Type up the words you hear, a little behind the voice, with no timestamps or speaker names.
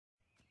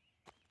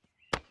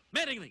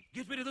Mattingly,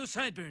 get rid of those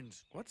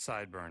sideburns. What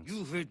sideburns?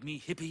 You heard me,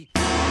 hippie.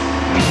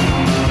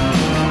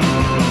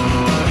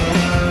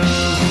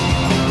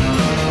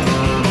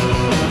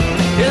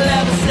 He'll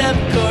have a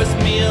 7-course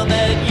meal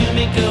that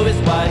Yumiko, his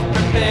wife,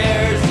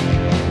 prepares.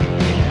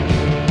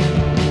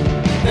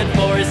 Then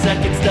for his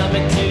second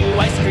stomach, 2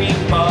 ice cream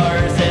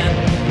bars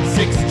and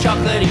 6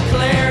 chocolate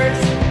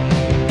eclairs.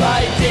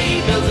 By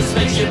day he builds a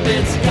spaceship,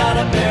 it's got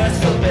a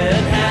periscope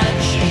and hatch.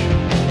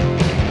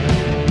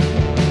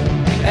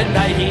 At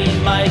night he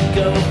might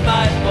go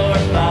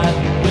 545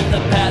 with a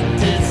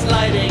patented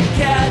sliding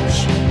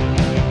catch.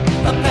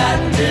 A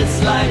patented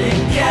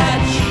sliding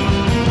catch.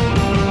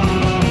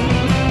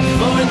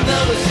 For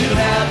those who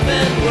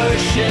haven't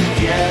worshipped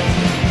yet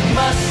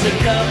must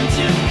succumb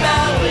to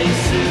bowing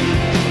soon.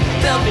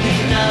 There'll be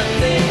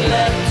nothing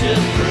left to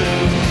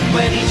prove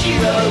when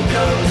Ichiro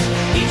goes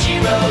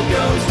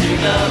to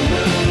the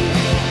moon.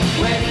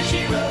 When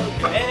Ichiro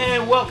goes.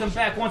 And welcome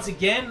back once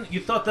again. You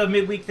thought the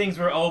midweek things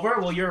were over?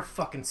 Well, you're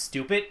fucking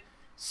stupid.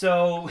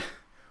 So,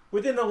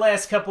 within the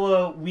last couple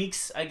of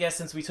weeks, I guess,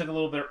 since we took a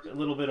little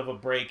bit of a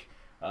break,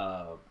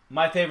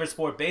 my favorite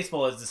sport,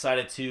 baseball, has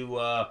decided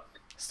to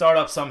start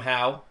up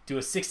somehow, do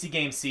a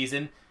 60-game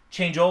season,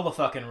 change all the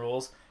fucking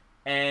rules,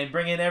 and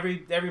bring in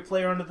every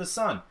player under the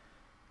sun.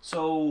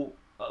 So,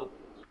 a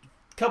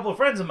couple of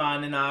friends of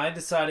mine and I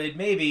decided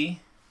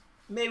maybe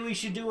we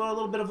should do a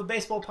little bit of a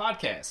baseball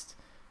podcast.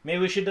 Maybe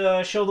we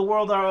should show the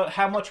world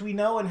how much we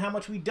know and how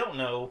much we don't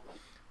know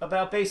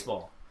about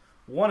baseball.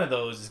 One of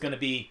those is going to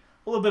be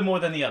a little bit more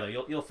than the other.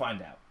 You'll find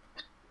out.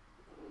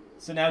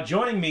 So now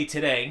joining me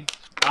today,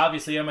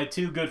 obviously, are my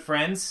 2 good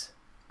friends,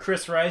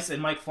 Chris Rice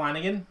and Mike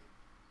Flanagan.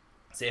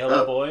 Say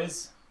hello,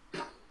 boys.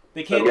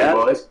 They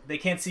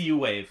can't see you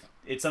wave.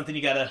 It's something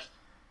you gotta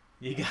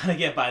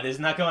get by. There's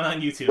not going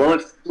on YouTube.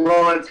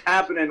 Well, it's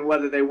happening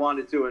whether they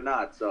wanted to or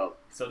not. So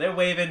they're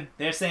waving.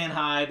 They're saying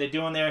hi. They're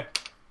doing their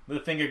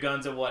finger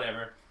guns or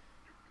whatever.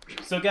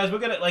 So guys, we're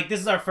gonna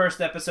this is our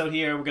first episode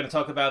here. We're gonna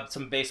talk about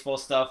some baseball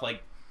stuff.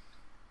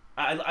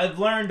 I've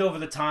learned over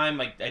the time.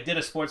 I did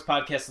a sports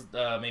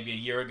podcast maybe a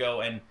year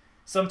ago, and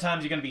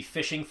sometimes you're gonna be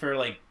fishing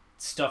for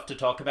stuff to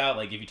talk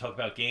about. If you talk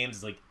about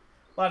games, a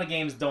lot of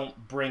games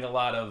don't bring a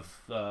lot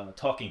of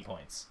talking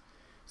points.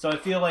 So I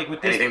feel like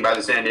with this... Anything by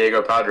the San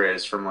Diego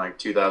Padres from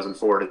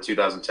 2004 to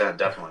 2010,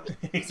 definitely.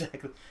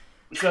 Exactly.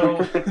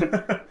 So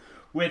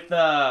with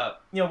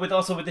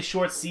the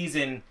short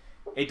season,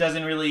 it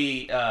doesn't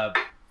really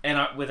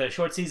with a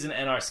short season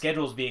and our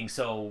schedules being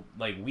so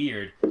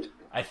weird,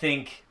 I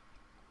think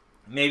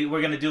maybe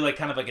we're gonna do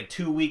kind of a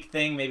 2-week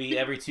thing, maybe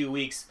every 2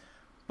 weeks.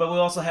 But we'll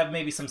also have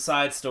maybe some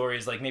side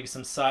stories, maybe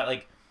some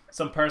side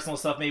some personal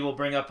stuff. Maybe we'll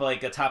bring up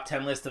a top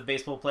 10 list of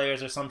baseball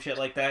players or some shit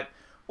like that.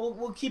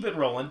 We'll keep it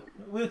rolling.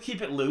 We'll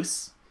keep it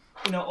loose.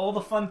 All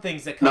the fun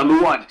things that come.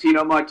 Number 1,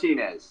 Tino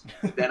Martinez.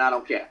 Then I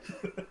don't care.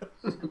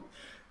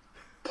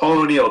 Paul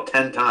O'Neill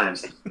 10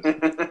 times.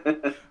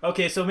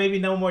 Okay, so maybe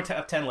no more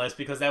top 10 list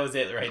because that was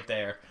it right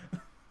there.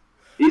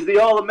 He's the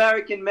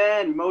All-American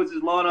man. He mows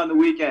his lawn on the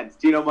weekends.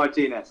 Tino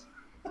Martinez.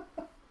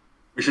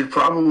 We should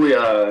probably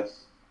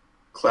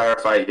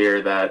clarify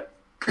here that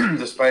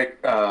despite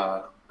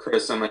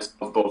Chris and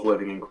myself both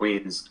living in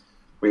Queens,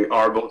 we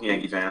are both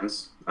Yankee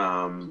fans.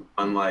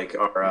 Unlike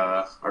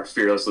our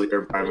fearless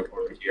leader Brian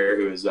McCormick here,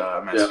 who is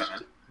a Mets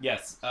fan.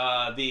 Yes,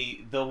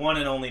 the one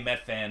and only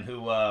Met fan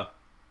who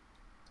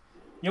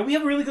we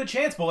have a really good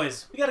chance,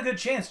 boys. We got a good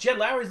chance. Jed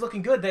Lowry's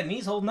looking good. That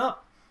knee's holding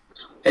up.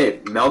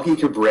 Hey, Melky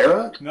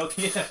Cabrera?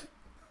 Yeah.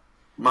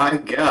 My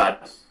God.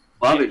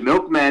 Love it.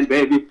 Milkman,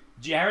 baby.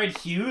 Jared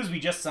Hughes, we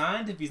just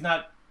signed. If he's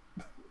not,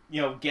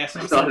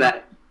 guessing. I saw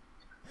that.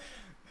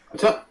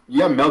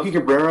 Yeah, Melky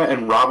Cabrera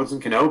and Robinson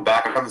Cano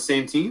back on the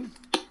same team?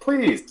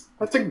 Please.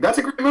 That's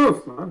a great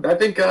move. I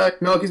think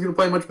Melky's going to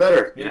play much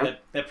better. Yeah,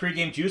 that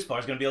pregame juice bar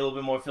is going to be a little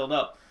bit more filled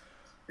up.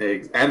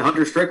 And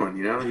Hunter Strickland,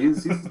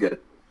 he's good.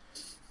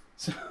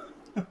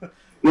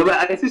 No,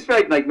 but I just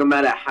feel like no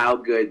matter how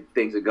good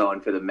things are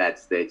going for the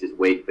Mets, they just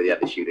wait for the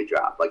other shoe to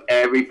drop.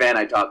 Every fan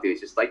I talk to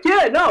is just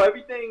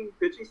everything,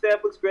 pitching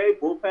staff looks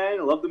great, bullpen,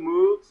 I love the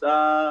moves.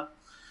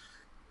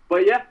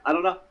 But yeah, I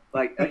don't know.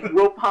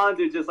 Will Ponds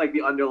is just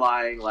the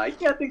underlying,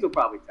 things will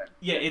probably turn.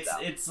 Yeah,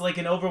 it's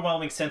an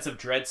overwhelming sense of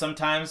dread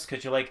sometimes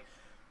because you're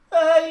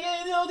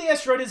the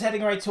asteroid is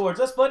heading right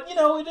towards us, but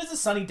it is a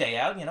sunny day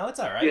out. It's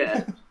all right.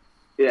 Yeah,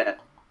 yeah.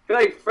 I feel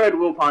like Fred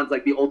Wilpond's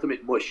the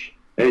ultimate mush.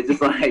 It's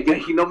just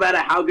no matter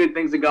how good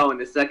things are going,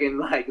 the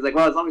second he's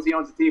well, as long as he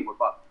owns the team, we're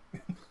fucked.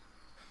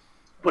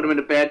 Put him in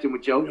the bathroom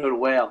with Joe the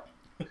Whale.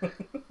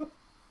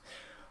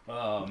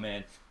 Oh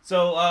man.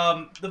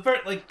 So the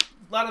first a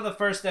lot of the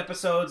first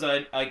episodes,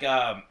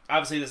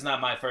 obviously this is not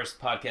my first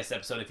podcast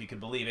episode, if you could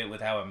believe it, with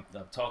how I'm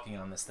talking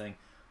on this thing.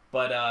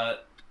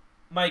 But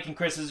Mike and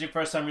Chris, this is your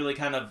first time really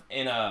kind of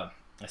in a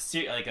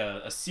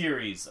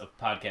series of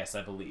podcasts,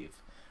 I believe.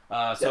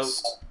 So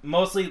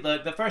mostly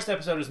the first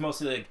episode is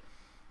mostly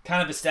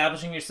kind of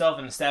establishing yourself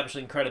and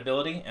establishing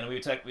credibility, and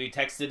we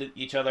texted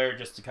each other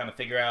just to kind of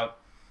figure out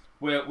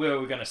where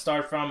we're going to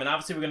start from, and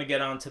obviously we're going to get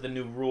on to the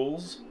new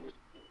rules,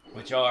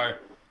 which are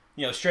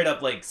straight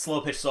up like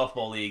slow pitch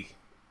softball league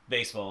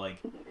baseball. Like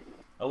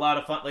a lot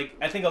of fun. Like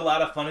I think a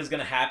lot of fun is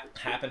gonna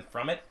happen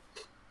from it.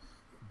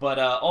 But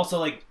also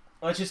like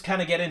let's just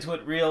kind of get into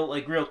it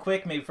real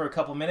quick, maybe for a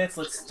couple minutes.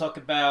 Let's talk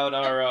about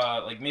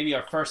our maybe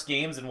our first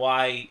games and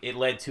why it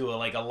led to a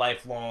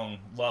lifelong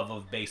love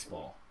of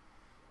baseball.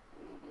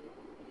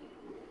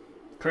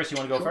 Chris, you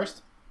want to go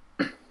first?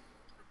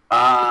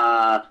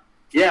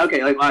 Yeah,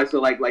 okay. Like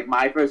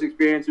my first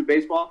experience with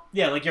baseball.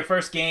 Yeah, like your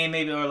first game,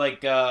 maybe, or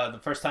like the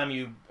first time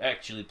you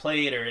actually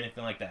played, or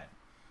anything like that.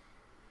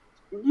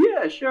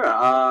 Yeah, sure.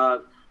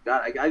 God,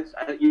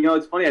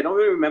 it's funny. I don't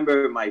really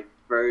remember my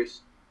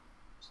first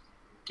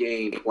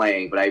game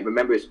playing, but I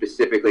remember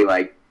specifically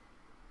like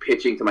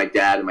pitching to my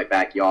dad in my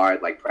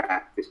backyard, like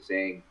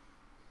practicing.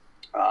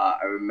 I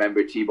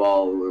remember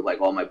t-ball with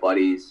like all my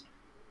buddies.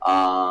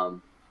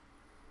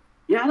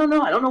 Yeah, I don't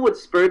know. I don't know what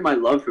spurred my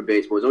love for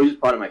baseball. It's always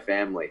just part of my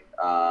family.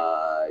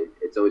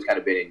 It's always kind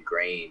of been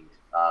ingrained.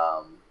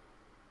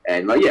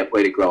 And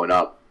played it growing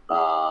up.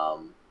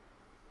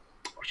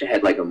 Wish I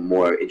had like a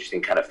more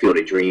interesting kind of Field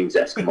of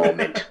Dreams-esque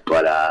moment,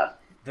 but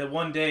the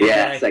one day,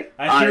 it's like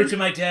I threw it to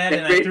my dad,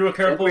 and I threw a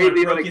curveball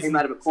and broke his. Came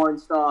out of a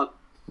cornstalk.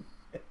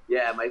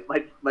 Yeah, my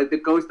the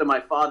ghost of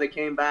my father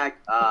came back,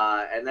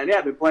 and then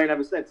I've been playing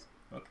ever since.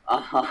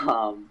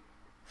 Okay.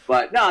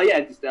 But no,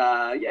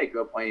 I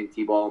grew up playing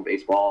t-ball and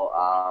baseball.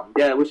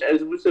 I wish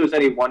there was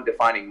any one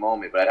defining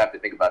moment, but I'd have to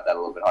think about that a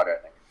little bit harder,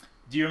 I think.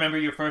 Do you remember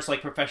your first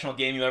like professional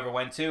game you ever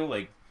went to?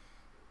 Like,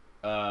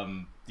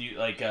 do you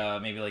like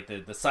maybe like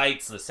the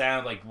sights, the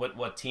sound, like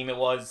what team it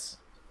was?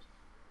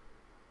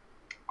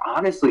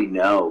 Honestly,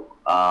 no.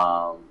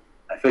 I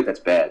feel like that's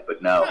bad,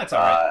 but no. That's all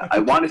right. I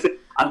want to say.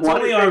 It's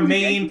only our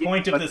main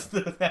point of this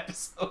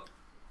episode.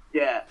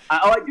 Yeah.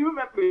 I do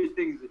remember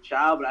things as a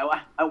child,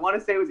 but I want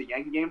to say it was a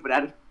Yankee game, but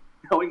out of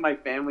knowing my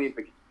family and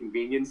for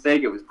convenience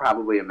sake, it was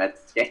probably a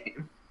Mets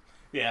game.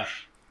 Yeah.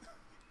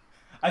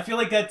 I feel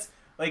like that's,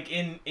 like,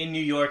 in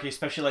New York,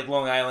 especially, like,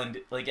 Long Island,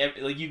 like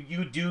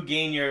you do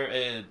gain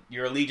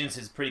your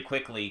allegiances pretty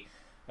quickly,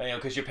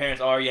 because your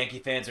parents are Yankee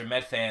fans or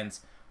Met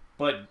fans.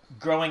 But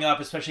growing up,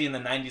 especially in the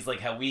 90s, like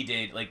how we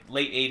did, like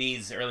late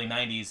 80s, early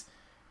 90s,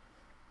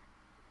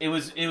 it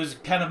was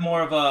kind of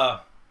more of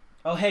a,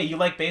 oh, hey, you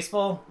like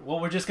baseball?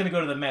 Well, we're just going to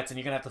go to the Mets, and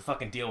you're going to have to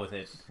fucking deal with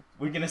it.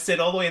 We're going to sit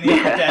all the way in the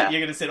upper deck.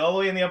 You're going to sit all the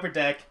way in the upper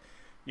deck.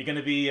 You're going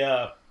to be,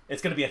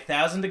 it's going to be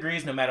 1,000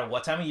 degrees no matter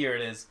what time of year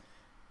it is.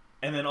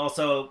 And then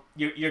also,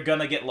 you're going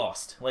to get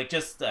lost. Like,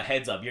 just a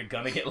heads up, you're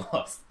going to get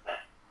lost.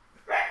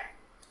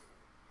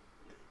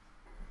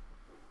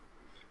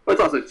 But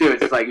it's also, too,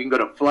 it's just like you can go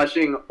to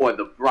Flushing or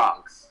the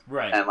Bronx.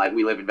 Right. And, like,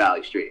 we live in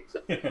Valley Street.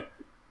 So.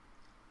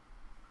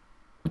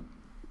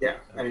 Yeah,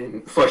 I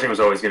mean, Flushing was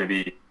always going to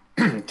be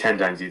 10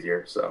 times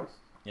easier, so.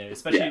 Yeah,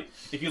 especially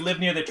if you live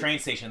near the train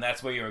station,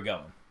 that's where you were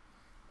going.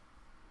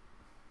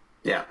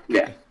 Yeah.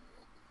 Yeah.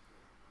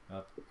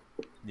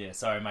 Yeah,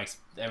 sorry, Mike.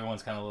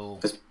 Everyone's kind of a little...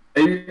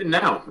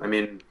 Now, I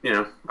mean,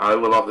 I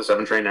live off the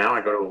 7 train now.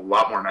 I go to a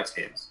lot more Mets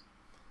games.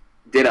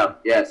 Ditto.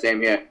 Yeah, same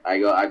here.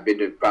 I've been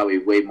to probably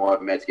way more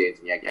Mets games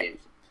than Yankee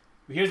games.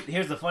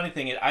 Here's the funny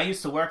thing. I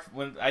used to work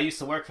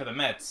for the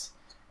Mets,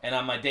 and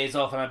on my days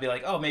off, and I'd be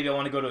like, oh, maybe I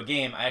want to go to a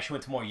game. I actually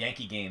went to more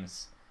Yankee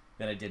games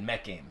than I did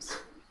Met games.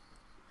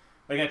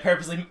 Like, I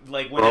purposely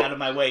went out of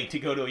my way to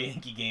go to a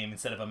Yankee game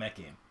instead of a Met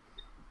game.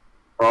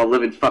 We're all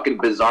living fucking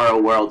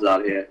bizarro worlds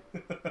out here.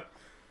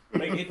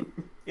 Like,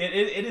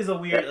 it is a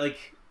weird,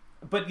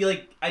 but,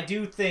 I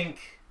do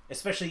think,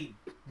 especially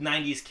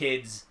 90s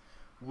kids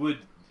would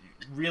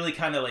really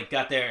kind of,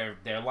 got their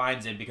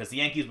lines in, because the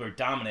Yankees were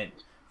dominant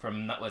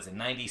from,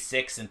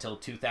 96 until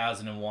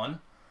 2001?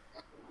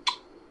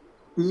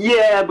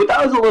 Yeah, but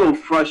that was a little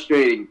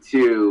frustrating,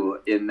 too,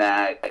 in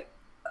that,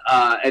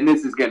 and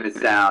this is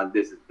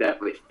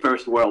definitely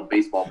first world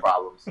baseball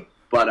problems,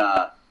 but,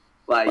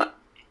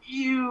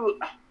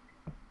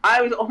 I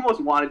was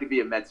almost wanted to be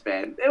a Mets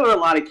fan. There were a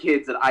lot of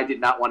kids that I did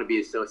not want to be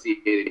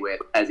associated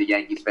with as a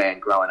Yankees fan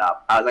growing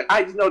up. I was like,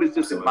 I just noticed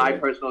just in my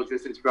personal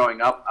existence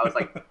growing up, I was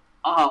like,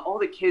 all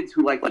the kids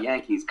who like the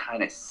Yankees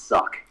kind of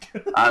suck.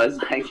 I was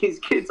like, these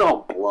kids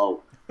all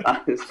blow.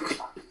 I was like,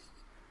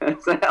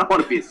 I don't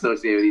want to be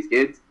associated with these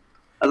kids.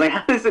 I was like,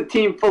 how does a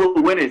team full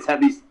of winners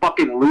have these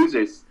fucking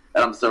losers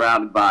that I'm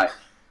surrounded by?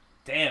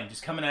 Damn,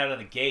 just coming out of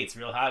the gates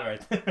real hot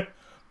right there.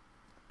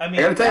 I mean,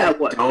 I gotta tell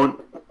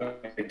you,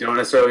 I don't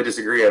necessarily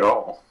disagree at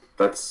all.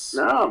 That's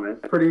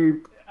pretty.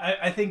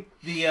 I think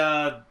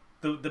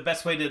the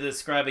best way to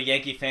describe a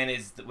Yankee fan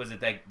was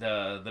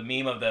the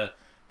meme of the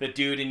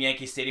dude in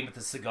Yankee Stadium with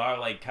the cigar,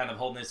 kind of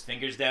holding his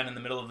fingers down in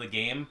the middle of the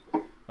game,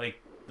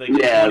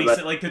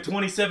 the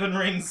 27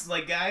 rings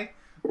guy.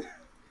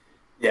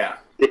 Yeah,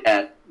 you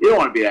don't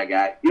want to be that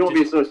guy. You don't want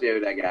to be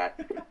associated with that guy.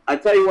 I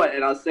tell you what,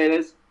 and I'll say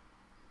this.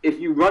 If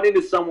you run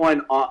into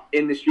someone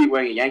in the street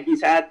wearing a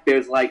Yankees hat,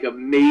 there's a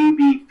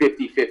maybe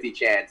 50-50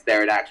 chance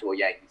they're an actual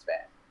Yankees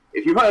fan.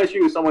 If you run in the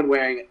street with someone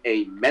wearing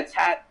a Mets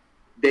hat,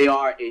 they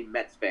are a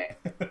Mets fan,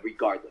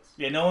 regardless.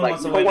 Yeah, no one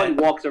wants to wear that. No one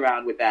walks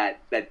around with that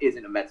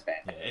isn't a Mets fan.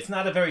 Yeah, it's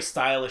not a very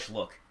stylish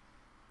look.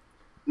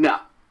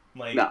 No.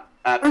 No.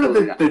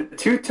 Absolutely not. The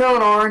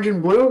two-tone orange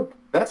and blue.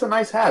 That's a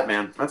nice hat,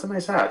 man. That's a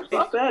nice hat. It's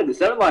not bad. The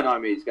Seven Line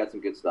Army's got some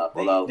good stuff.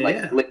 Although,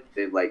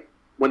 like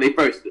when they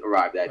first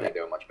arrived, I think they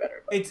were much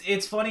better. But.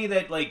 It's funny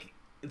that like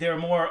there are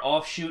more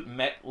offshoot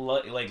Met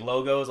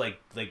logos, like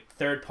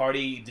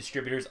third-party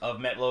distributors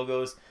of Met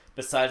logos,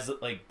 besides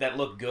like that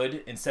look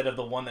good instead of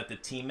the one that the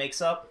team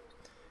makes up.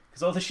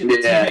 Because all the shit the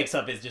team makes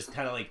up is just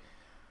kind of like.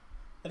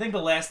 I think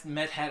the last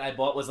Met hat I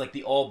bought was like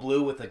the all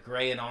blue with a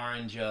gray and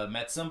orange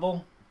Met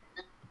symbol.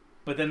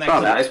 But then that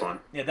nice one.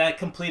 Yeah, that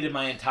completed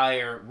my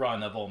entire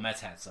run of old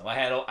Mets hats. So I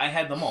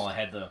had them all. I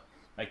had the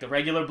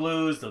regular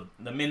blues, the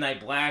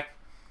midnight black,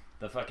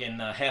 the fucking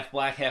half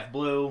black, half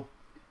blue,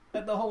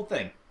 the whole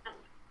thing.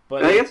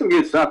 But they got some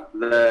good stuff.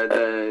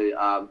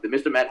 The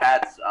Mr. Met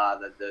hats,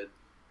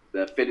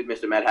 the fitted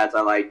Mr. Met hats.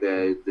 I like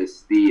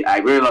I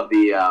really love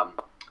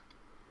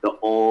the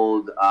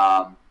old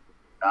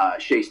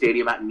Shea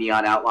Stadium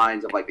neon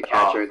outlines of like the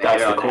catcher.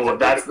 That's the cool.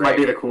 That might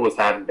be the coolest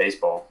hat in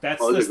baseball.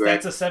 That's a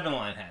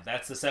 7-line hat.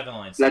 That's the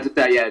 7-line. It's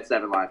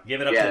 7-line.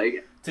 Give it up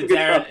to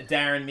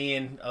Darren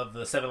Meehan of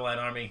the 7-Line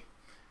Army,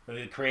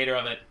 the creator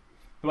of it.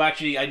 Who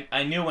actually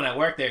I knew when I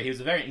worked there. He's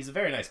a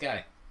very nice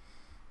guy.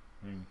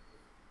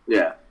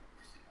 Yeah.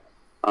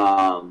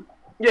 The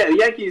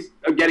Yankees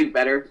are getting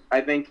better,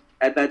 I think,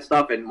 at that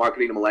stuff, and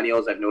marketing to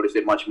millennials. I've noticed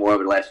it much more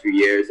over the last few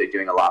years. They're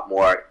doing a lot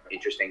more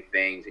interesting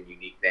things and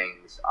unique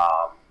things,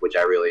 which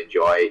I really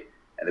enjoy,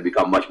 and they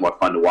become much more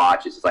fun to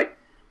watch. It's just like,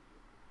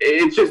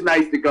 it's just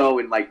nice to go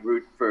and like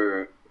root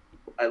for,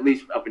 at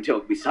least up until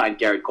we signed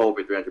Garrett Cole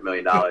for $300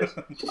 million.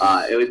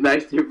 It was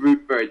nice to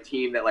root for a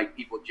team that like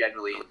people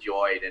generally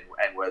enjoyed and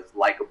was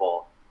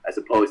likable, as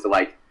opposed to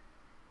like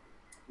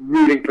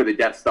rooting for the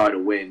Death Star to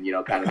win,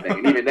 kind of thing.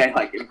 And even then,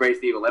 like, embrace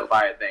the evil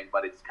empire thing,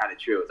 but it's kind of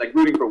true. It's like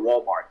rooting for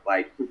Walmart.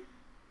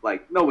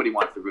 Like nobody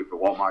wants to root for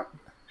Walmart.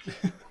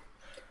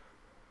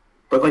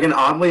 But like an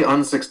oddly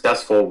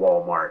unsuccessful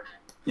Walmart.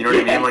 You know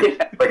what I mean?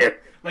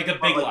 Like a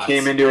big lot.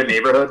 Came into a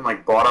neighborhood and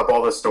like bought up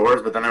all the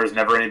stores, but then there was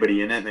never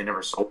anybody in it and they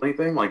never sold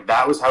anything. Like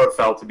that was how it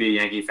felt to be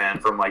a Yankee fan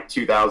from like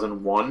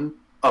 2001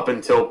 up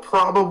until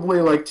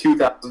probably like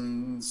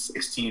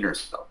 2016 or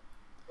so.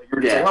 Like you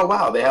were just like, oh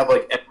wow, they have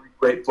like every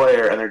great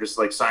player, and they're just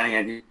like signing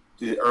in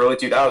the early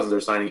 2000s. They're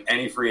signing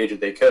any free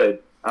agent they could,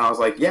 and I was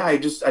like, yeah,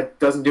 it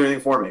doesn't do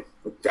anything for me.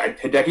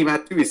 Hideki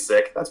Matsui's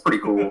sick. That's pretty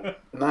cool.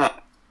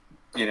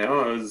 It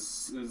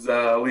was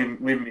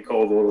leaving me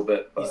cold a little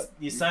bit. But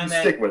you signed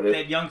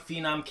that young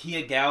phenom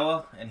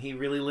Kiyagawa, and he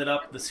really lit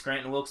up the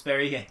Scranton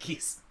Wilkes-Barre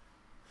Yankees.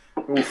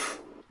 Oof.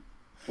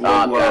 Oh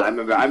God, I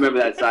remember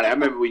that signing. I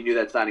remember we knew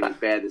that signing was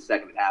bad the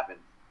second it happened.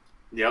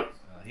 Yep.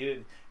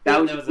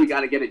 We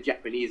got to get a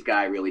Japanese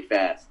guy really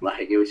fast.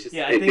 Like it was just,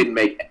 didn't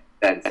make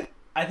sense.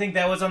 I think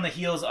that was on the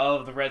heels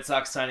of the Red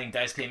Sox signing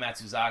Daisuke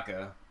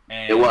Matsuzaka.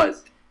 And it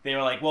was. They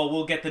were like, well,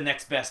 we'll get the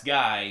next best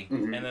guy,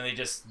 and then they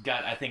just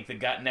got, I think, the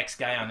next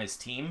guy on his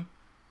team.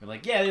 They're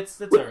like, yeah, that's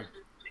our...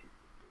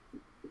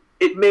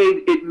 It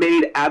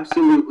made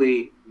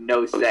absolutely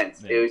no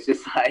sense. Yeah. It was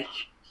just like,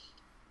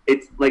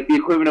 it's like the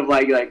equivalent of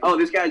like, oh,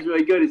 this guy's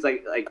really good. It's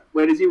like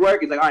where does he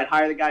work? It's like, all right,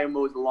 hire the guy who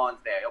mows the lawns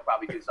there. He'll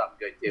probably do something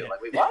good too. Yeah.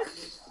 Like, wait, what?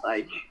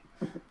 Like,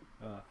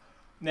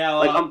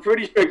 now, I'm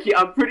pretty sure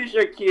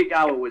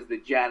Kiyagawa was the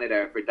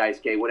janitor for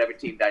Daisuke, whatever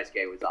team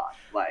Daisuke was on.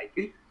 Like,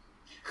 he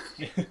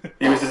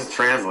was his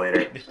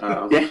translator.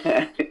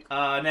 Yeah.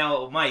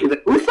 Now, Mike,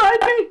 like, who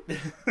signed me?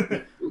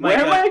 Where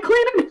am I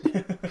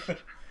cleaning?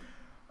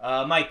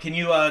 Mike, can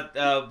you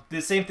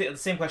the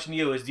same question to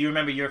you is: do you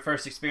remember your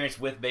first experience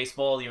with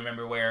baseball? Do you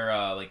remember where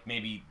like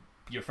maybe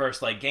your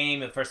first like game,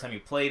 the first time you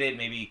played it,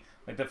 maybe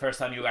like the first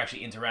time you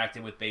actually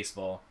interacted with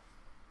baseball?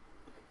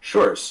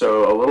 Sure.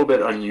 So a little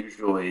bit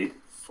unusually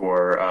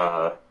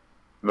for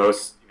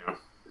most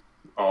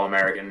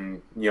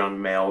all-American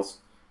young males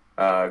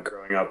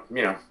growing up,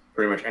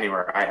 pretty much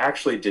anywhere. I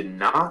actually did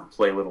not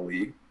play Little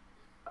League.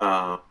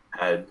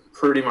 Had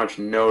pretty much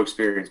no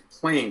experience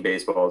playing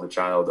baseball as a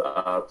child.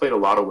 Played a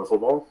lot of wiffle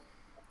ball.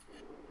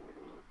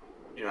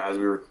 As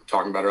we were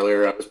talking about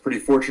earlier, I was pretty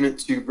fortunate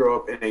to grow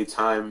up in a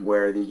time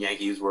where the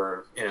Yankees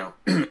were,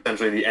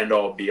 essentially the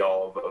end-all,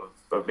 be-all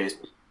of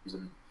baseball teams,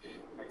 and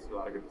I see a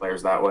lot of good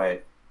players that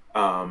way.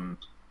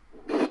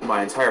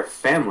 My entire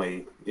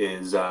family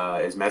is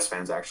Mets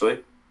fans, actually,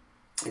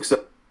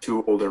 except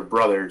two older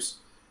brothers.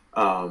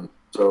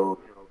 So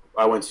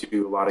I went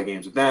to a lot of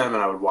games with them,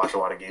 and I would watch a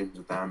lot of games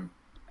with them.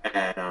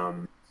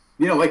 And,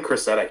 like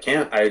Chris said, I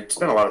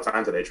spent a lot of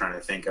time today trying to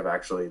think of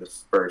actually the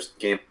first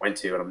game I went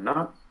to, and I'm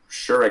not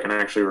sure I can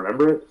actually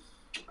remember it.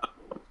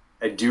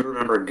 I do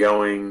remember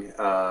going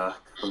for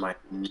my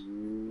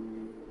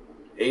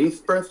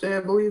 8th birthday, I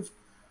believe.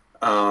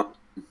 And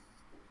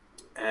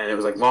it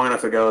was like long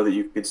enough ago that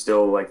you could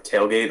still like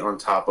tailgate on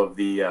top of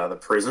the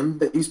prison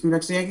that used to be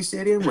next to Yankee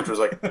Stadium, which was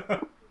like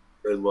a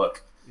good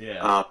look.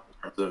 Yeah.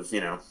 In terms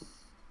of,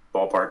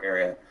 ballpark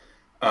area.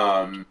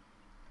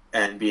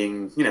 And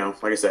being,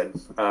 like I said,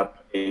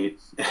 8,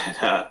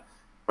 and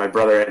my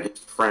brother and his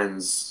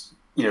friends,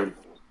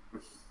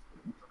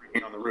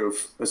 on the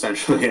roof,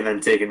 essentially, and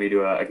then taking me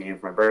to a game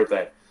for my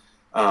birthday.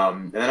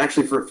 And then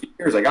actually for a few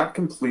years, I got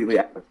completely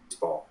out of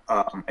baseball.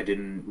 I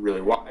didn't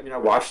really watch. I mean, I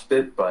watched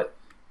it, but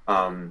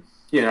not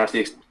to the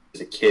extent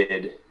as a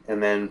kid.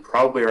 And then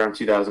probably around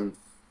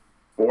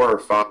 2004 or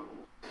 5,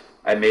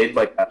 I made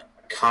like a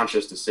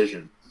conscious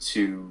decision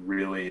to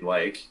really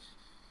like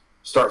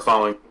start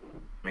following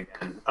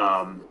again.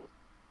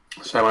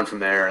 So I went from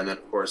there, and then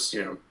of course,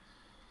 it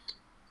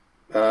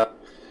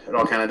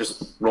all kind of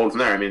just rolled from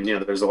there. I mean,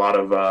 there's a lot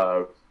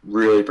of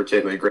really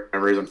particularly great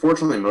memories.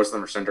 Unfortunately, most of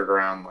them are centered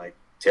around like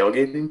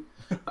tailgating.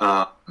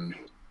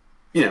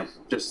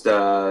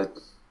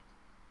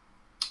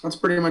 That's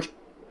pretty much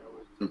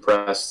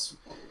impressed.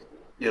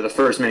 The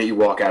first minute you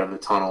walk out of the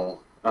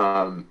tunnel,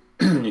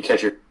 you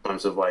catch your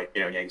glimpse of like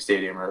Yankee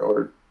Stadium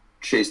or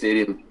Shea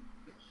Stadium.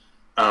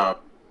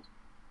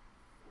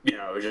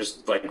 It was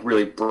just like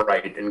really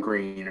bright and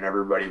green, and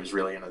everybody was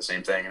really into the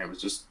same thing, and it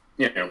was just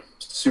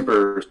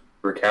super,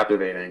 super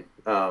captivating.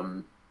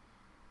 So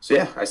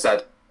yeah, I was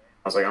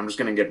like, I'm just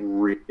gonna get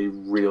really,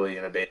 really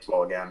into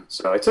baseball again.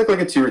 So I took like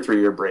a 2 or 3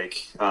 year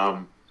break.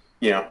 I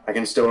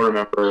can still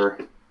remember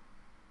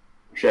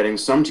shedding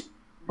some tears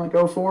like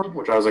 04,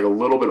 which I was like a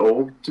little bit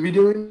old to be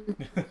doing.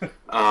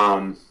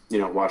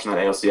 Watching that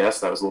ALCS,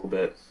 that was a little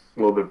bit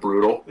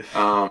brutal.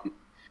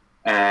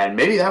 And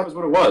maybe that was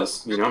what it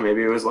was.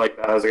 Maybe it was like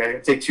I was like, I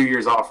gotta take 2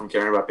 years off from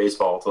caring about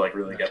baseball to like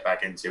really get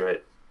back into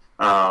it.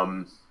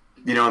 And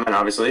then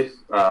obviously,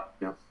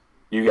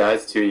 you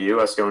guys, two of you,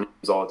 us going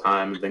all the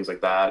time and things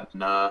like that.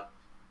 And I've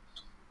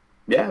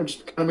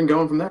just kind of been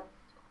going from there.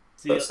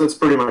 That's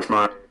pretty much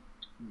my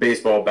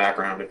baseball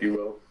background, if you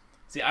will.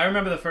 See, I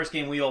remember the first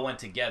game we all went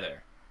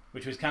together,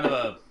 which was kind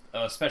of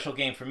a special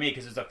game for me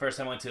because it was the first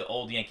time I went to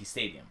Old Yankee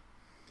Stadium.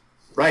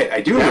 Right,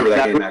 I do remember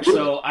that game actually.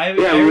 So we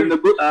were in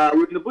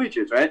the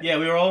bleachers, right? Yeah,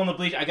 we were all in the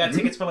bleachers. I got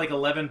tickets for like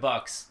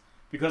 $11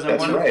 because I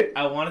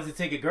wanted to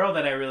take a girl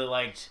that I really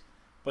liked,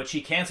 but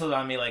she canceled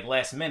on me like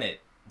last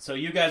minute. So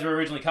you guys were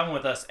originally coming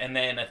with us, and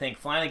then I think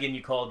Flanagan,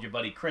 you called your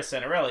buddy Chris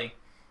Santarelli,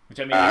 which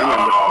I mean,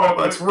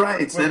 that's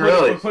right,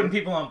 Santarelli. We're putting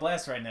people on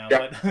blast right now.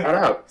 Yeah,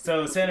 but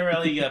so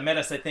Santarelli met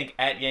us, I think,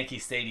 at Yankee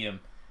Stadium,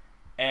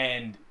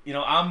 and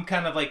I'm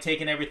kind of like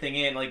taking everything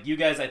in. Like you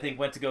guys, I think,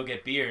 went to go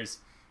get beers.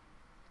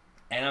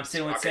 And I'm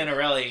sitting with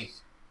Santarelli,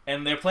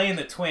 and they're playing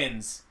the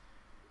Twins,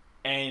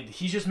 and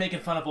he's just making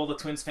fun of all the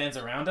Twins fans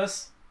around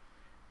us.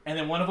 And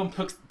then one of them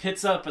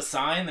puts up a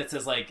sign that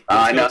says like,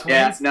 I know,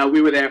 yeah, no, we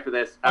were there for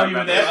this. You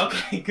were there?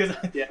 Okay, because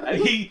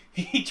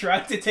he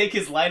tried to take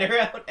his lighter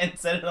out and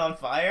set it on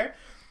fire.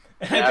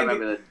 And I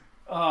remember that.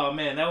 Oh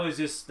man, that was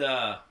just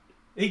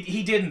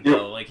he didn't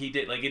though. Like he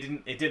did, like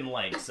it didn't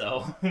light.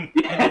 So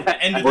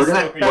end of the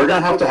story. We're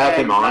gonna have to have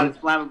him on. Not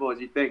as flammable as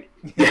you think.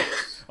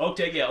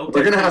 Okay.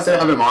 We're going to have to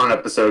have him on an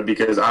episode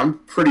because I'm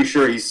pretty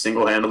sure he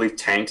single-handedly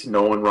tanked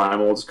Nolan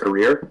Reimold's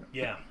career.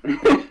 Yeah.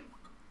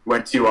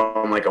 Went to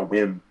on like a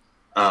whim.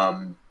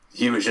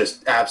 He was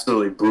just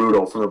absolutely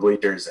brutal from the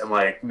bleachers, and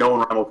like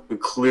Nolan Reimold could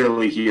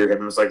clearly hear him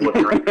and was like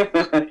looking around.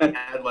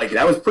 Like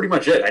that was pretty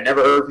much it. I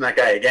never heard from that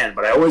guy again,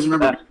 but I always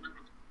remember,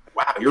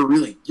 wow, you're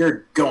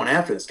going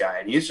after this guy,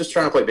 and he's just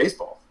trying to play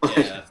baseball.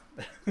 Yeah.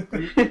 We'll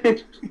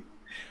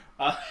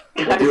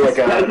do like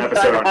an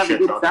episode on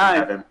shit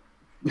talking.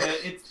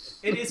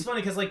 It is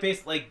funny because I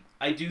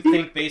do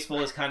think baseball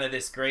is kind of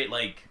this great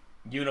like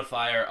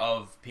unifier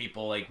of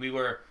people. Like we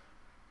were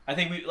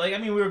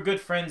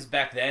good friends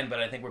back then, but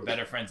I think we're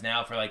better friends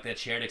now for like that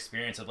shared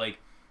experience of like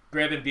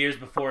grabbing beers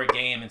before a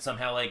game and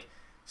somehow like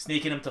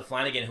sneaking them to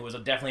Flanagan, who was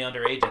definitely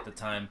underage at the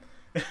time.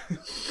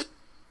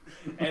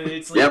 And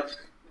it's like, yep.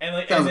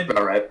 Sounds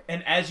about right.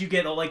 And as you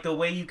get like the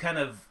way you kind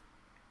of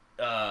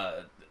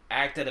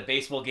act at a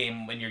baseball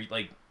game when you're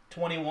like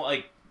 21,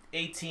 like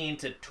 18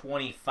 to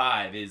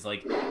 25 is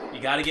like you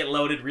got to get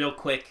loaded real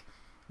quick.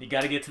 You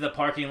got to get to the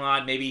parking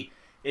lot. Maybe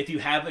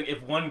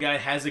if one guy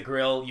has a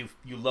grill,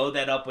 you load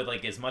that up with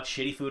like as much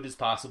shitty food as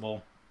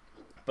possible.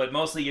 But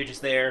mostly you're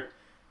just there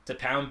to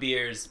pound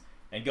beers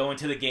and go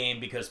into the game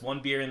because one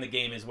beer in the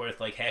game is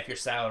worth like half your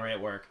salary at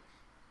work.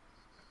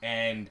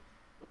 And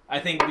I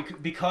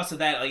think because of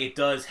that, like it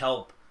does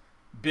help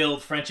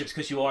build friendships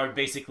because you are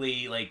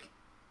basically like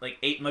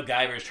 8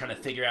 MacGyvers trying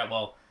to figure out,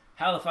 well,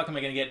 how the fuck am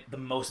I going to get the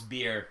most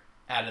beer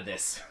out of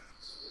this?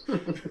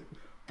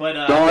 But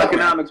it's all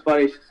economics,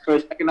 buddy.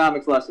 First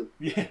economics lesson.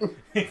 Yeah.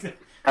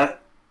 I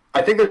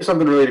think there's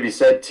something really to be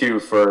said too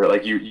for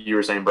like you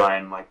were saying,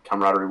 Brian, like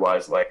camaraderie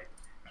wise. Like,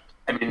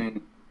 I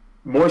mean,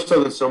 more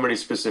so than so many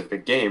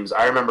specific games.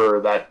 I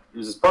remember that it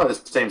was probably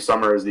the same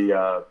summer as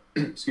the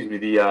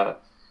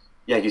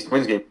Yankees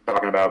Twins game we're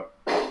talking about.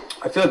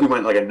 I feel like we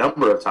went like a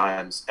number of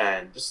times,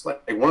 and just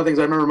like one of the things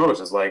I remember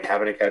most is like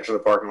having a catch in the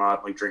parking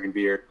lot, like drinking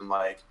beer and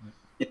like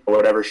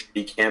whatever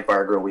shitty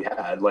campfire grill we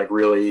had, like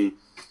really,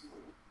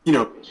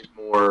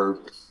 more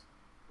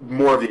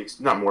of the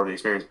not more of the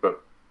experience,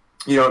 but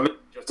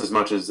just as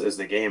much as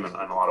the game in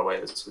a lot of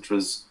ways, which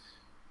was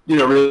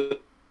really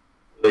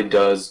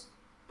does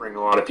bring a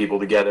lot of people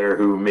together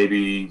who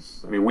maybe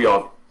we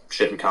all have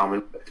shit in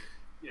common.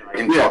 I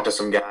can talk to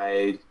some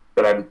guy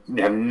that I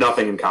have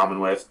nothing in common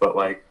with, but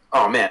like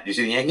Oh man, did you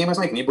see the Yankee game last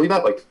night? Can you believe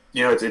that? Like,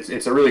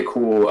 it's a really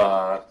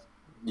cool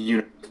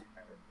unit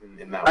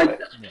in that way.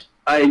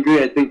 I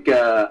agree.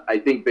 I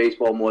think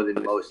baseball more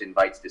than most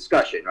invites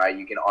discussion. Right?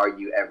 You can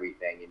argue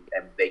everything,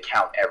 and they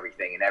count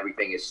everything, and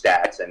everything is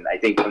stats. And I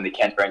think from the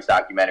Ken Burns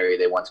documentary,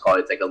 they once called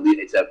it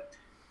it's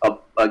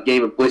a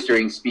game of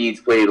blistering speeds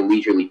played at a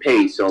leisurely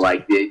pace. So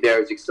like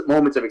there's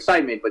moments of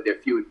excitement, but they're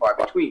few and far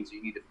between. So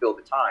you need to fill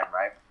the time,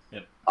 right?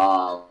 Yep.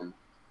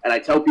 And I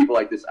tell people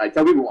like this. I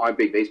tell people who aren't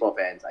big baseball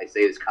fans. I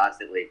say this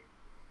constantly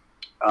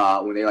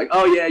when they're like,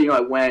 "Oh yeah, I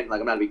went. Like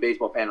I'm not a big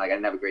baseball fan. Like I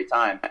didn't have a great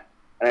time."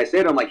 And I say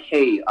to them like,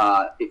 "Hey,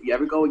 if you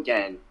ever go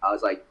again," I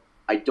was like,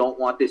 "I don't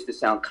want this to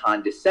sound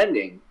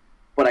condescending,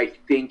 but I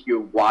think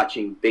you're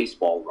watching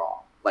baseball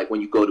wrong. Like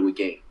when you go to a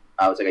game,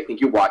 I was like, I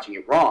think you're watching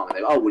it wrong." And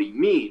they go, "Oh, what do you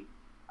mean?"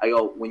 I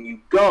go, "When you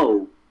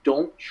go,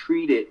 don't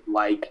treat it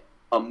like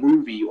a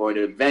movie or an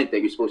event that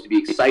you're supposed to be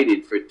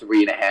excited for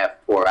 3.5,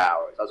 4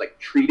 hours." I was like,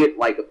 treat it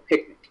like a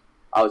picnic.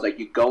 I was like,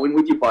 you go in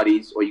with your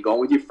buddies or you go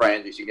in with your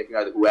friends or significant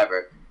other,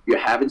 whoever. You're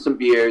having some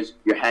beers,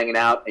 you're hanging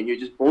out, and you're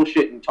just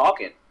bullshitting,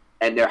 talking.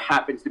 And there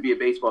happens to be a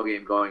baseball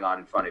game going on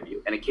in front of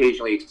you. And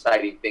occasionally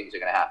exciting things are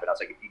going to happen. I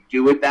was like, if you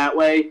do it that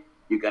way,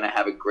 you're going to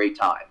have a great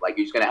time. Like,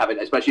 you're just going to have it,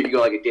 especially if you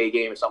go like a day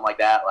game or something like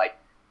that. Like,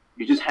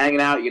 you're just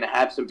hanging out, you're going to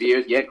have some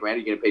beers. Yeah,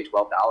 granted, you're going to pay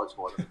 $12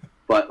 for them.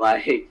 But,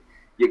 like,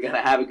 you're going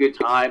to have a good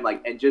time,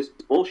 like, and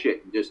just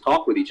bullshit and just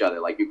talk with each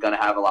other. Like, you're going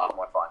to have a lot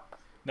more fun.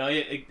 No,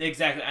 yeah,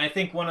 exactly. I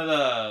think one of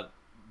the...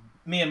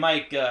 Me and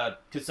Mike,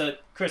 because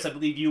Chris, I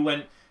believe you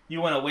went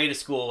away to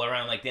school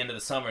around like the end of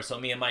the summer, so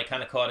me and Mike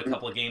kind of caught a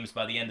couple of games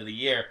by the end of the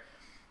year.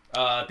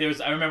 I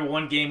remember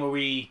one game where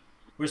we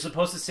were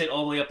supposed to sit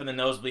all the way up in the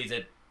nosebleeds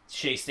at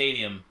Shea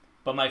Stadium,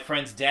 but my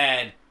friend's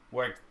dad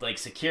worked like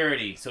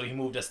security, so he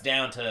moved us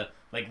down to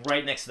like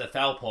right next to the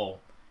foul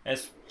pole.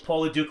 As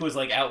Paul LaDuca was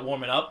like out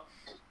warming up,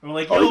 and we're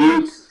like, "Yo,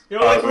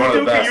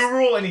 LaDuca, you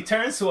rule!" And he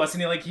turns to us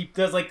and he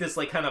does like this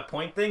like kind of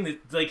point thing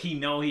that like he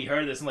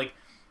heard this and like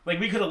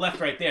we could have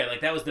left right there.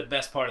 Like that was the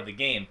best part of the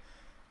game.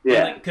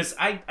 Yeah. Because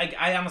I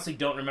honestly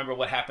don't remember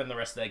what happened the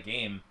rest of that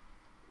game.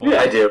 But,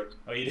 yeah, I do.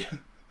 Oh, you do?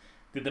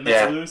 Did the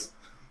Mets lose?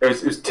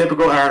 It was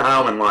typical Aaron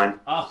Heilman line.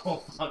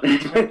 Oh,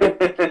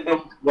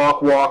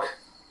 walk.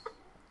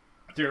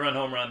 3-run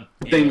home run.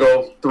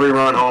 Single,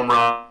 3-run home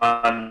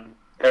run.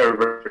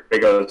 Everybody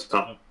goes.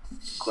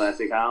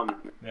 Classic Heilman.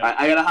 Yeah.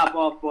 I gotta hop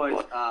off,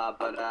 boys.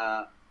 But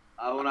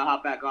I want to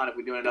hop back on if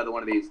we're doing another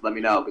one of these. Let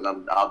me know because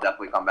I'll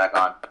definitely come back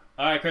on.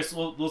 All right, Chris.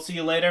 We'll see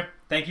you later.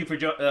 Thank you for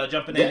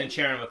jumping in and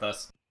sharing with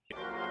us.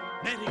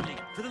 Mattingly,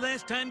 for the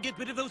last time, get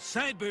rid of those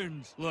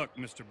sideburns. Look,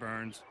 Mr.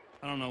 Burns,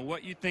 I don't know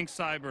what you think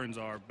sideburns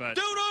are, but...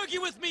 Don't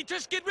argue with me,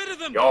 just get rid of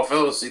them! Y'all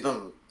fellas see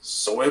them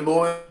soy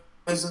boys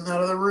in that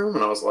other room?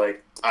 And I was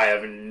like, I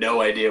have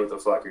no idea what the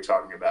fuck you're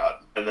talking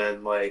about. And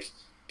then, like,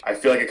 I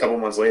feel like a couple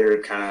months later,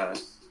 it kind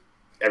of...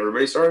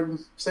 Everybody started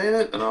saying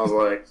it, and I was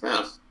like,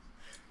 yeah,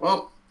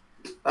 well...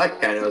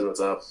 That guy knows what's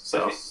up.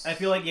 So I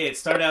feel like it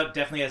started out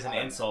definitely as an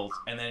insult,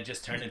 and then it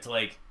just turned into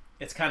like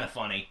it's kind of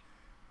funny.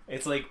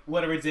 It's like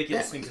what a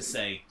ridiculous thing to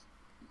say.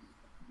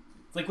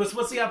 It's like what's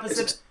the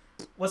opposite?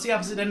 What's the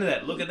opposite end of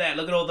that? Look at that!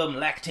 Look at all them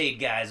lactate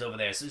guys over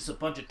there. It's just a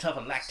bunch of tough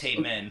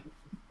lactate men.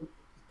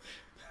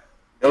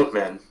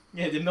 Milkmen.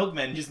 Yeah, the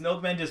milkmen just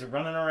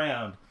running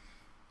around.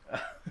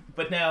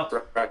 But now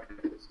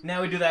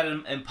we do that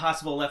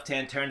impossible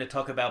left-hand turn to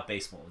talk about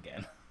baseball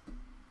again.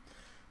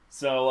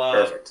 So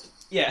perfect.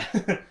 Yeah,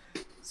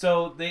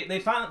 so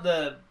they found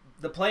the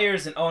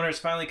players and owners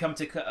finally come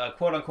to a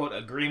quote-unquote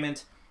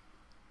agreement,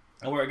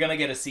 and we're going to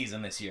get a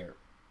season this year.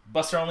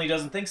 Buster Olney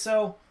doesn't think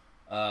so.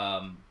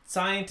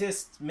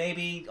 Scientists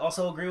maybe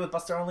also agree with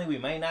Buster Olney. We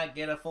may not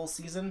get a full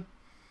season.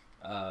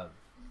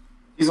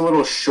 He's a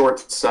little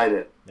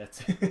short-sighted.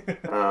 That's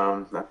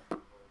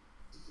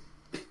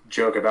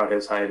joke about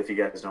his height if you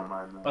guys don't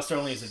mind that. Buster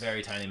Olney is a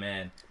very tiny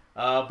man.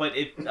 But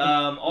it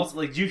also,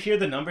 like, did you hear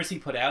the numbers he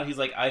put out? He's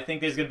like, I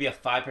think there's going to be a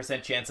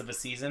 5% chance of a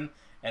season,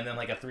 and then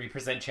like a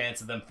 3%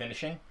 chance of them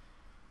finishing.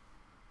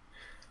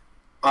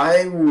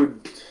 I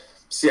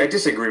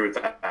disagree with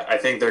that. I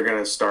think they're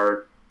going to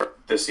start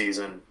the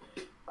season.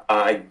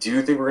 I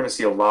do think we're going to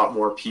see a lot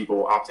more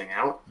people opting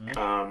out.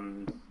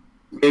 Mm-hmm.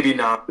 Maybe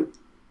not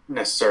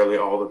necessarily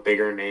all the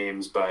bigger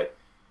names, but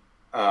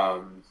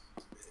some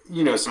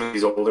of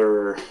these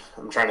older.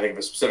 I'm trying to think of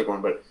a specific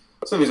one, but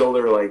some of these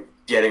older like.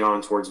 Getting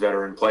on towards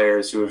veteran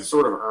players who have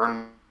sort of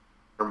earned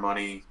their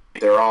money.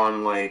 They're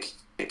on like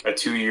a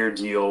 2-year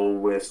deal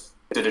with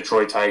the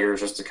Detroit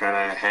Tigers just to kind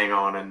of hang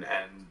on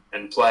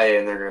and play,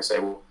 and they're going to say,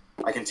 well,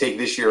 I can take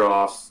this year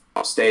off,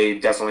 stay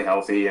definitely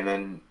healthy, and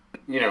then,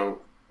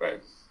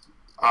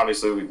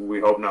 obviously we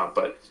hope not,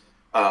 but,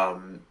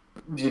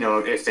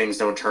 if things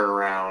don't turn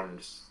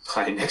around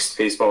by next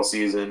baseball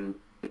season,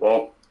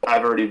 well,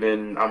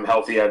 I'm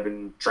healthy, I've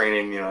been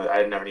training, I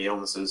didn't have any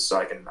illnesses, so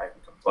I can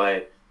come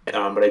play.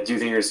 But I do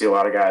think you're going to see a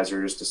lot of guys who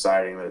are just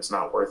deciding that it's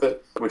not worth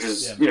it, which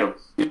is,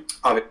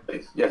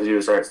 obviously you have to do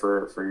what's right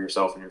for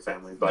yourself and your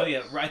family. But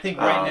I think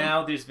right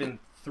now there's been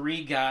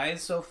 3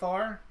 guys so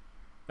far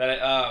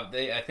that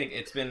I think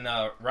it's been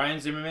Ryan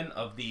Zimmerman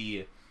of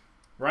the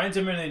Ryan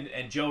Zimmerman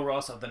and Joe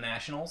Ross of the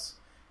Nationals,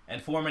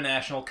 and former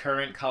National,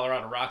 current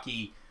Colorado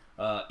Rocky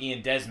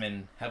Ian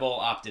Desmond have all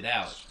opted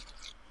out.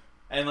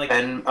 And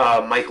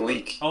Mike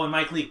Leake. Oh, and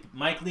Mike Leake.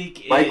 Mike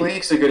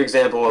Leake's a good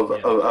example of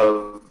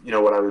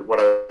what I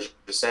was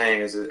just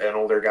saying is an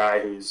older guy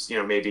who's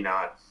maybe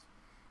not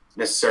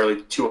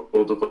necessarily too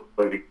old to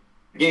play the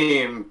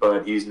game,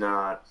 but he's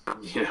not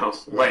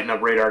lighting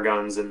up radar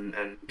guns and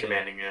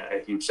commanding a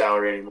huge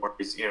salary anymore.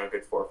 He's a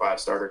good 4 or 5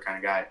 starter kind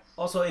of guy.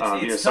 Also,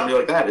 it's somebody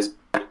like that is.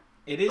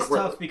 It is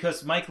tough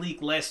because Mike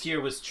Leake last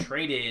year was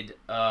traded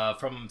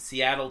from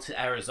Seattle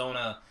to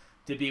Arizona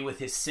to be with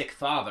his sick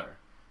father.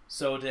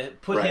 So to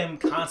put him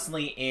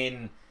constantly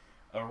in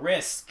a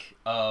risk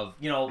of,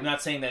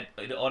 not saying that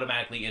it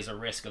automatically is a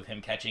risk of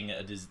him catching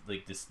this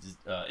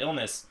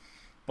illness,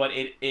 but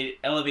it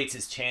elevates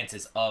his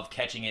chances of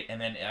catching it. And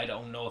then I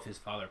don't know if his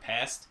father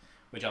passed,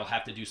 which I'll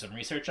have to do some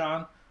research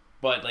on.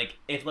 But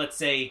if let's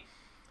say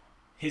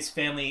his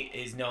family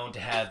is known to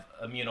have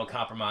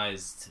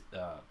immunocompromised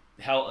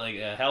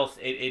health,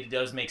 it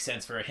does make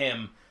sense for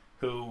him,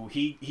 who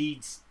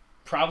he's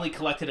probably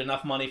collected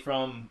enough money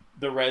from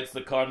the Reds,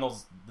 the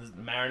Cardinals, the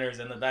Mariners,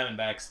 and the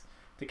Diamondbacks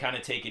to kind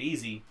of take it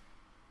easy.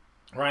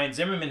 Ryan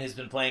Zimmerman has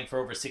been playing for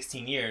over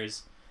 16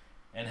 years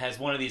and has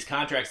one of these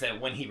contracts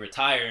that when he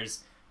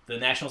retires, the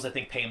Nationals, I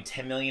think, pay him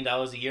 $10 million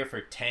a year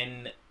for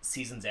 10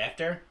 seasons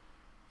after.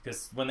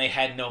 Because when they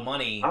had no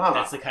money,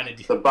 that's the kind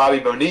of... The Bobby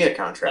Bonilla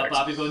contract. The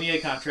Bobby Bonilla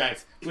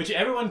contract, which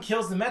everyone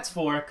kills the Mets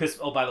for, because,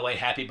 oh, by the way,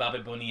 happy Bobby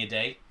Bonilla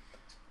Day.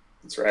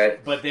 That's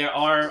right. But there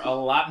are a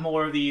lot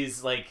more of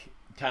these,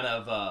 kind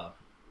of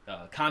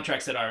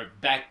contracts that are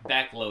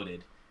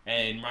backloaded,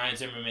 and Ryan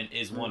Zimmerman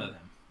is one of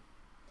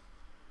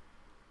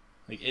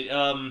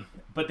them.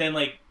 But then,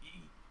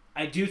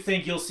 I do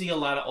think you'll see a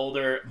lot of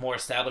older, more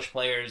established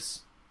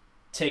players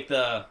take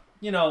the,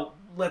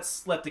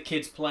 let's let the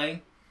kids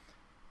play.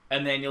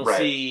 And then you'll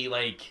see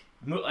a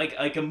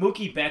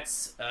Mookie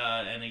Betts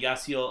and a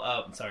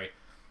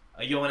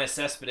Yoenis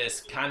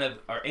Cespedes kind of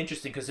are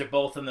interesting because they're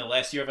both in the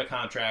last year of a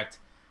contract.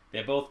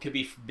 They both could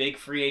be big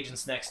free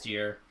agents next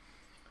year.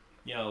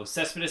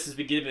 Cespedes has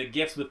been given a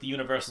gift with the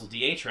universal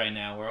DH right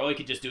now, where all he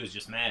could just do is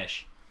just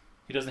mash.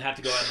 He doesn't have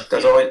to go out in the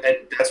field.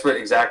 That's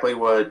exactly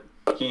what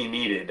he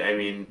needed. I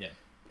mean,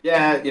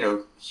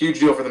 huge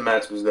deal for the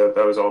Mets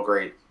that was all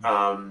great.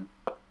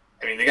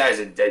 The guy's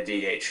a dead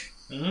DH.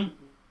 Mm-hmm.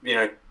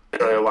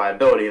 A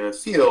liability in the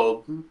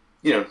field,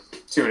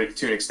 to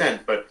an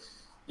extent, but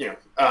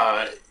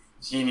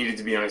he needed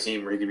to be on a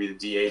team where he could be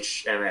the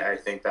DH, and I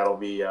think that'll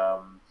be.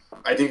 I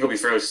think he'll be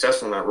fairly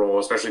successful in that role,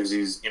 especially because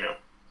he's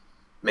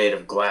made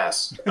of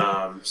glass.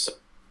 So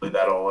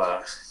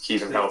that'll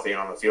keep him healthy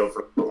on the field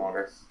for a little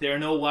longer. There are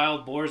no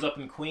wild boars up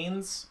in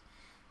Queens,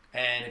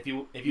 and if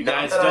you not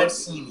guys that don't I've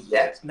seen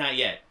yet, not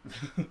yet,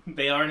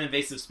 they are an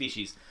invasive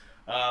species.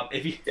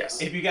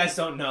 If you guys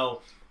don't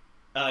know.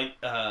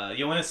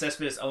 Yoenis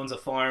Cespedes owns a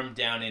farm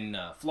down in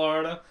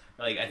Florida.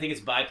 I think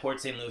it's by Port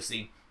St.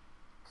 Lucie.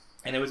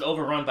 And it was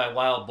overrun by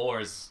wild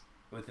boars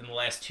within the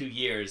last 2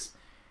 years.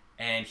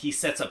 And he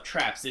sets up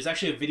traps. There's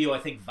actually a video, I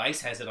think Vice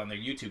has it on their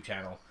YouTube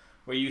channel,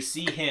 where you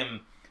see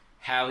him,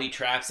 how he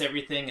traps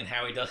everything and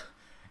how he does...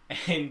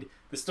 And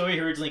the story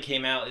originally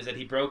came out is that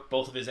he broke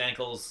both of his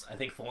ankles, I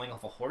think, falling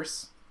off a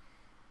horse.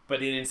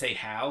 But he didn't say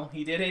how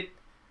he did it.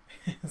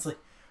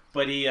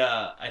 But he,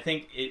 I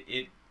think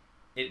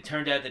it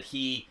turned out that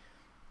he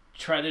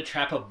tried to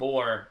trap a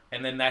boar,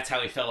 and then that's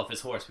how he fell off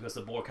his horse, because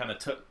the boar kind of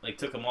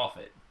took him off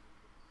it.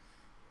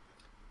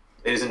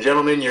 Ladies and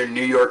gentlemen, your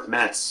New York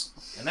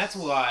Mets. And that's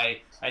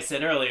why I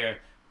said earlier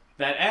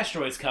that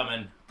asteroid's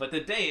coming, but the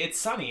day it's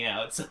sunny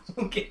out, so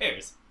who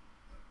cares?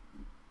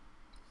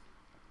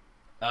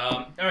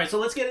 All right, so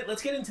let's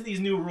get into these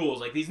new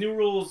rules. These new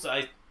rules,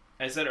 I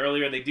said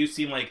earlier, they do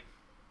seem like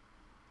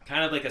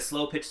kind of like a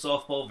slow pitch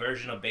softball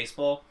version of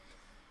baseball.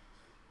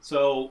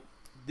 So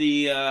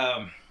they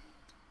are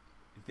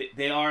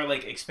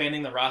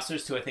expanding the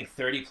rosters to I think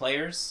 30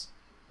 players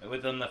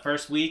within the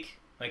first week.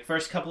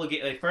 First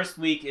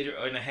week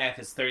and a half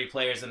is 30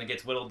 players, and it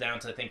gets whittled down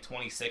to I think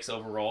 26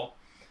 overall.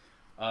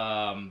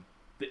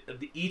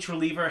 Each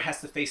reliever has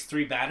to face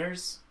 3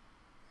 batters.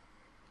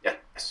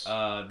 Yes.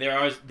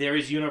 There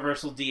is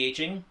universal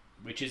DHing,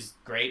 which is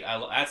great.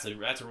 That's a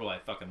rule I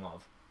fucking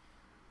love.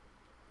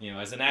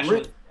 As a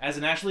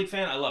National League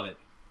fan, I love it.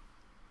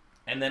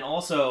 And then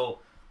also.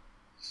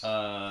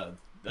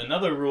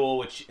 Another rule,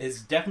 which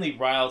has definitely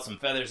riled some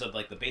feathers of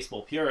the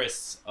baseball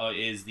purists,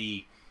 is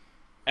the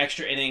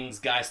extra innings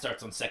guy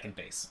starts on second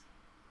base.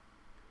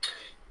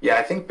 Yeah,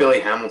 I think Billy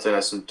Hamilton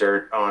has some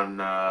dirt on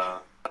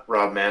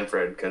Rob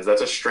Manfred, because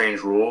that's a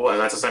strange rule, and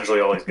that's essentially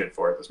all he's good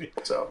for at this point.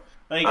 So,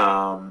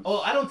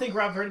 I don't think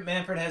Rob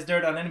Manfred has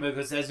dirt on anybody,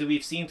 because as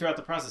we've seen throughout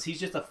the process, he's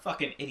just a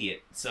fucking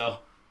idiot. So,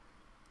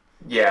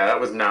 yeah,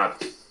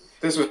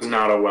 this was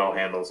not a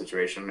well-handled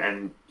situation,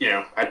 and,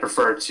 I'd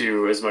prefer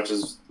to, as much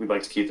as we'd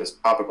like to keep this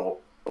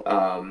topical,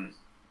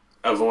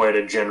 avoid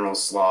a general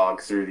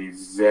slog through the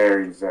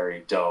very,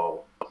 very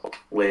dull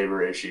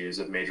labor issues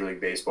of Major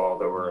League Baseball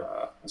that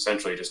were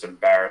essentially just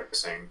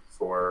embarrassing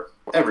for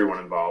everyone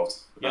involved.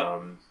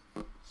 Yep.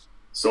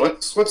 So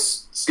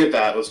let's skip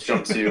that. Let's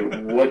jump to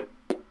what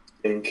you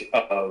think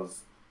of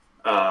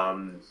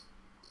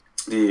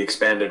the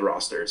expanded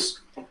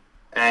rosters,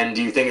 and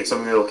do you think it's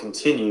something that will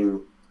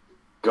continue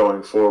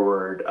going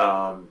forward,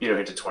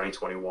 into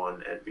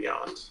 2021 and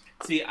beyond?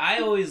 See, I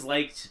always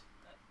liked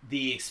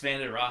the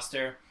expanded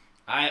roster,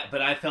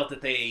 but I felt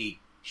that they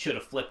should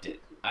have flipped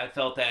it. I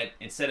felt that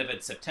instead of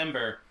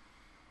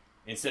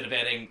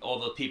adding all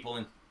the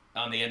people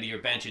on the end of your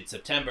bench in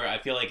September, I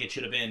feel like it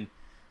should have been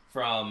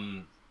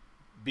from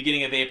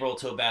beginning of April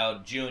to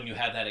about June. You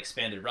have that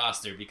expanded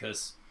roster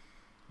because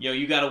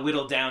you got to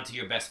whittle down to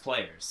your best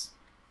players,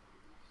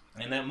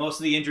 and then most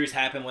of the injuries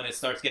happen when it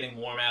starts getting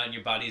warm out and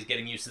your body's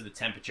getting used to the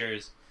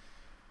temperatures.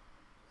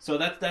 So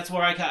that's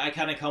where I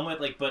kind of come with,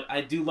 but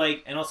I do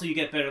like, and also you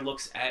get better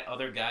looks at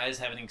other guys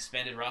having an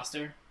expanded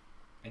roster,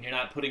 and you're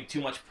not putting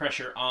too much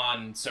pressure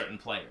on certain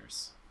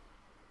players.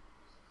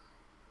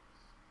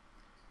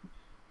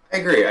 I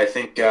agree. I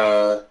think,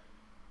 I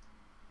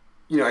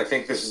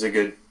think this is a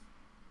good,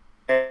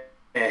 I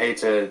hate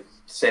to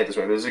say it this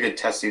way, but this is a good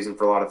test season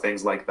for a lot of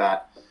things like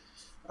that,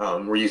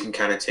 where you can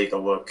kind of take a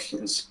look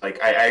and,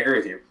 I agree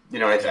with you.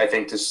 I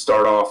think to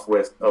start off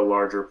with a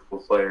larger pool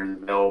of players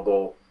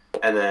available,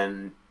 and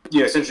then,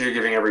 essentially you're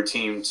giving every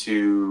team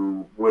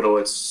to whittle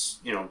its,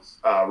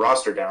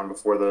 roster down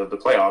before the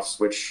playoffs,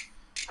 which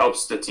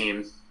helps the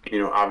team.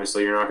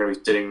 Obviously you're not going to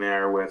be sitting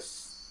there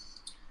with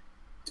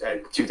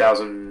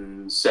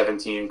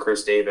 2017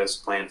 Chris Davis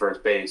playing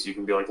first base. You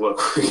can be like,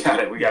 look, we got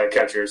a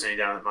catcher sitting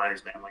down at the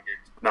minors, man. Like, you're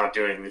not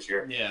doing it this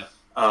year. Yeah.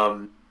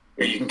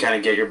 You can kind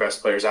of get your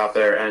best players out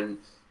there. And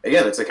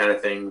again, it's the kind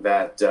of thing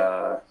that,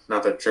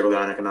 not that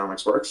trickle-down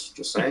economics works,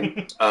 just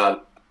saying,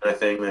 a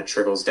thing that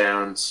trickles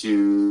down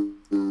to,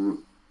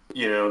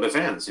 the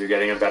fans. You're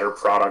getting a better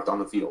product on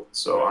the field.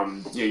 So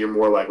you're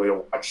more likely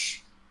to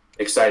watch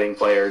exciting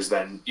players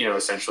than,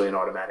 essentially an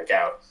automatic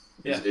out,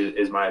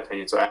 is my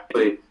opinion. So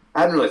actually, I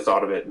hadn't really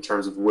thought of it in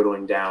terms of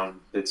whittling down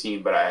the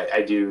team, but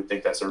I do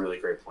think that's a really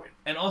great point.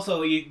 And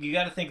also, you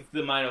got to think of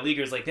the minor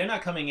leaguers, they're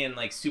not coming in,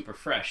 super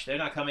fresh. They're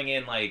not coming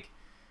in I'm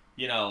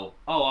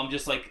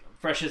just,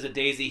 fresh as a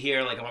daisy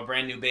here, I'm a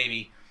brand new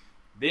baby.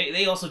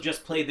 They also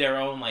just played their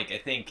own,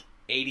 I think,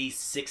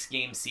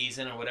 86-game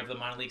season or whatever the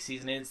minor league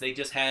season is. They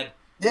just had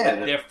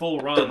their full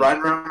run. They're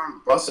riding around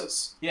on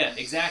buses. Yeah,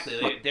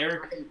 exactly.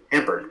 They're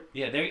hampered.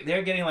 Yeah,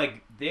 they're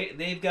getting,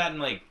 they've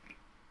gotten,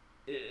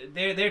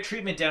 their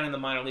treatment down in the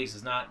minor leagues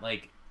is not,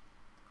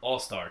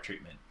 all-star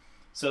treatment.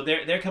 So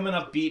they're coming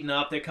up beaten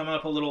up. They're coming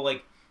up a little,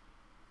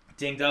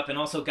 dinged up. And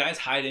also, guys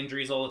hide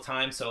injuries all the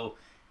time. So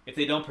if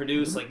they don't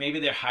produce, maybe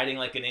they're hiding,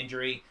 an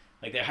injury.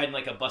 They're hiding,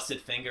 a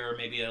busted finger or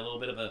maybe a little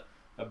bit of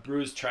a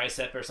bruised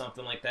tricep or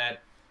something like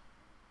that.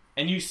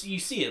 And you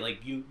see it.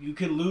 You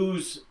could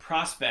lose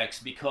prospects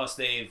because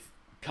they've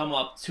come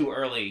up too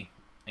early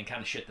and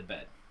kind of shit the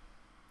bed.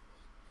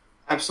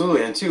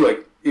 Absolutely. And,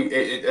 too,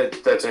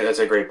 that's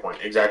a great point.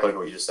 Exactly like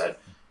what you just said.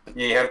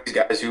 You have these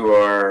guys who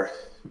are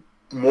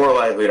more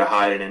likely to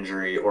hide an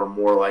injury or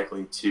more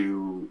likely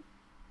to,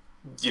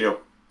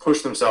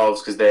 push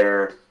themselves because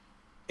they're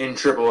in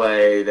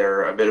AAA,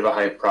 they're a bit of a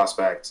hype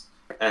prospect,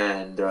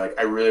 and they're like,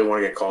 I really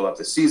want to get called up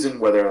this season,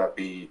 whether that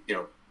be,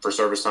 for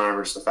service time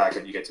or just the fact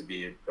that you get to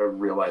be a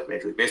real-life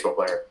Major League Baseball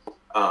player.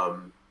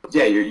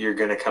 You're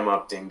going to come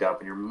up dinged up,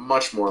 and you're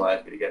much more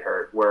likely to get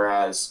hurt.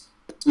 Whereas,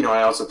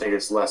 I also think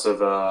it's less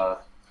of a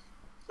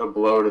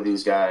blow to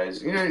these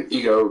guys.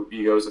 Ego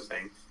is a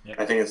thing. Yep.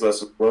 I think it's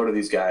less of a blow to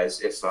these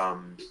guys if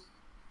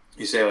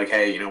you say,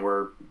 hey,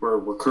 we're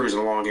cruising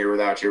along here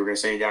without you. We're going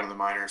to send you down in the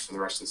minors for the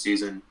rest of the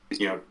season.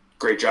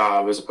 Great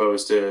job, as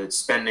opposed to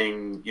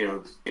spending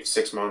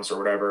 6 months or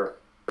whatever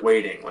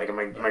waiting. Am I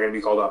going to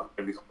be called up?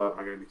 Am I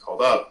going to be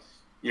called up?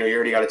 You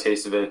already got a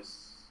taste of it.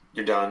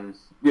 You're done.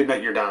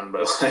 You're done,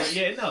 but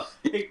exactly.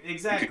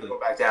 You can go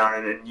back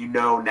down, and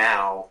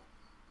now,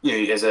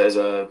 as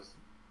a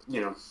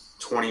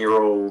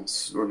 20-year-old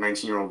or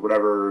 19-year-old,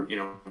 whatever,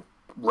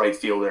 right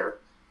fielder,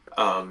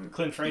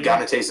 Clint Frazier, you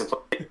got a taste of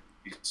play.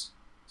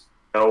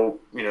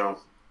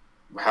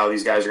 How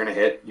these guys are going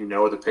to hit.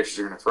 What the pitchers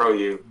are going to throw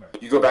you.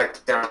 Right. You go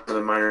back down to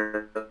the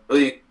minor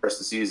league rest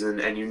of the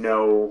season, and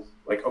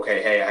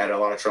okay, hey, I had a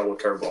lot of trouble with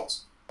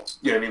curveballs.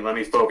 You know what I mean? Let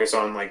me focus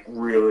on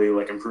really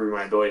improving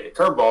my ability to hit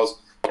curveballs.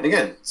 And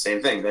again,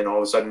 same thing. Then all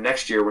of a sudden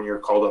next year, when you're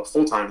called up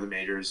full time to the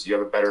majors, you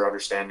have a better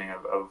understanding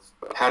of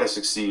how to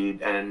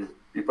succeed, and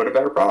you put a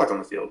better product on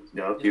the field.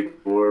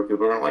 People are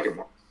going to like it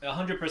more.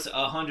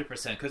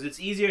 100%. Because it's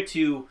easier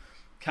to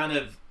kind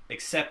of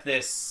accept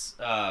this,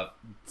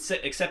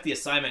 accept the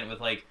assignment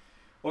with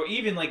or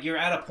even you're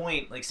at a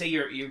point, say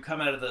you come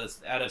out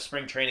of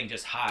spring training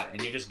just hot,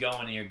 and you're just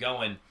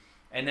going,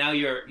 and now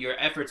your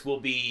efforts will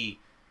be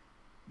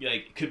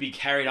could be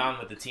carried on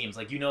with the teams.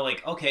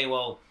 Okay,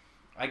 well,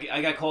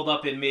 I got called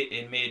up in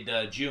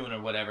mid June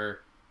or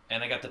whatever,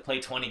 and I got to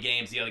play 20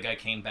 games. The other guy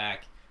came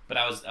back, but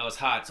I was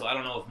hot, so I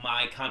don't know if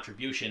my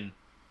contribution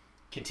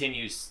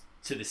continues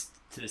to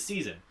the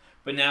season.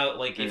 But now,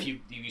 like, if you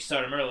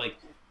start him early, like,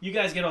 you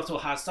guys get off to a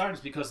hot start,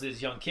 it's because of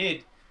this young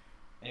kid,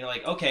 and you're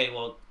like, okay,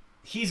 well,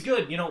 he's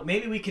good. You know,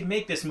 maybe we can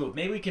make this move.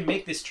 Maybe we can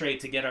make this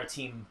trade to get our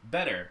team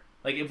better.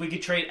 Like, if we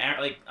could trade,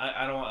 like,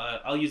 I don't.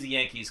 I'll use the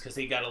Yankees because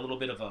they got a little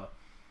bit of a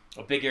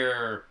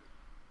bigger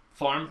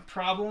farm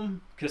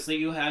problem, because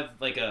you have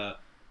like a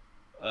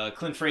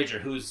Clint Frazier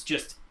who's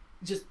just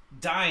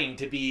dying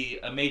to be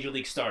a major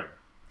league starter.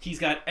 He's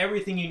got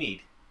everything you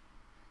need.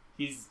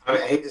 I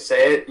hate to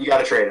say it, you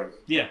gotta trade him.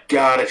 Yeah,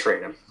 gotta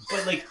trade him.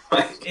 But like,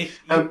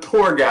 a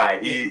poor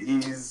guy.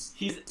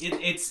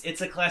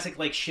 It's a classic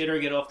like shit or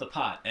get off the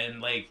pot,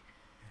 and like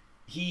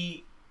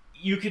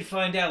you could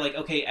find out like,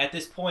 okay, at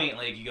this point,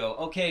 like you go,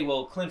 okay,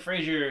 well, Clint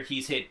Frazier,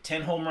 he's hit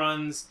 10 home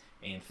runs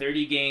in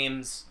 30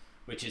 games,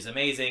 which is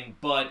amazing.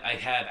 But I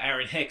have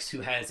Aaron Hicks,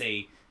 who has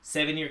a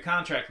 7-year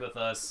contract with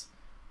us.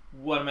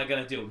 What am I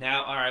gonna do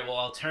now? All right, well,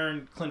 I'll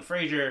turn Clint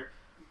Frazier.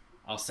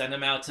 I'll send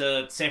him out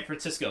to San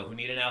Francisco, who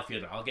need an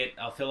outfielder.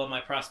 I'll fill up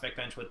my prospect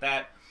bench with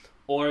that,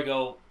 or if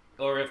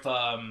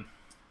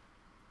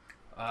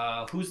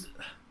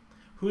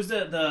who's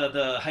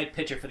the hype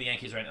pitcher for the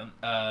Yankees right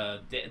now?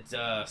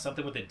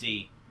 Something with a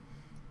D.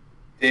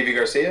 Davey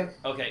Garcia.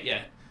 Okay,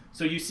 yeah.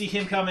 So you see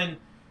him coming.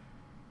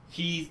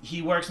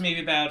 He works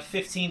maybe about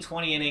 15,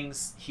 20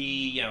 innings.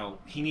 He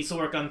needs to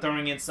work on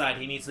throwing inside.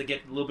 He needs to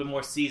get a little bit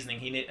more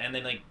seasoning. And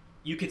then like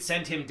you could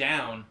send him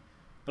down.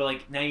 But,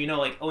 like, now you know,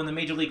 like, in the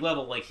major league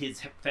level, like,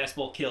 his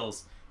fastball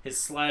kills, his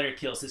slider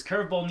kills, his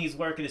curveball needs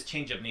work, and his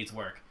changeup needs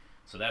work.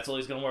 So that's all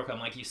he's going to work on.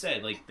 Like you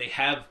said, like, they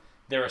have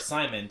their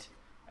assignment,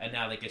 and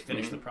now they could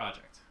finish the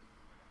project.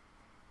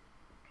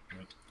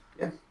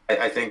 Yeah,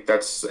 I think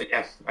that's,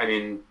 yeah,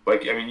 you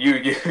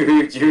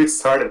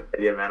started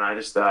it, yeah, man. I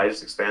just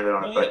expanded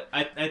on it. But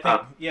I think,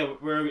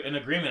 we're in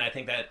agreement. I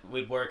think that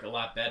would work a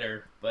lot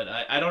better. But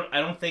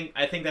I think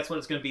that's what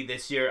it's going to be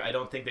this year. I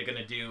don't think they're going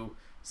to do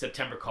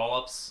September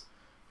call-ups.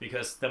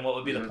 Because then what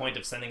would be the point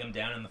of sending him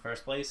down in the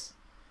first place?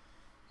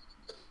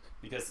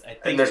 Because I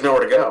think... And there's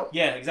nowhere to go.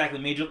 Yeah, exactly.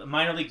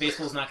 Minor league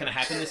baseball is not going to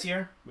happen this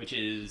year, which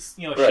is,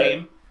 a right.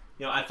 shame.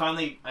 I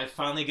finally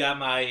got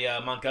my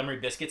Montgomery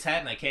Biscuits hat,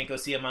 and I can't go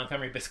see a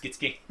Montgomery Biscuits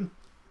game.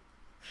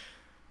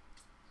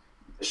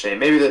 A shame.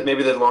 Maybe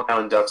the Long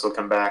Island Ducks will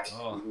come back.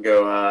 Oh. You can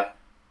go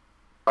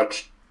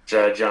watch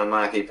John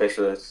Lackey pitch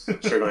for the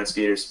Sugar Land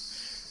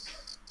Skeeters.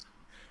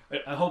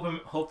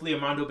 Hopefully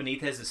Armando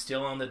Benitez is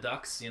still on the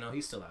Ducks.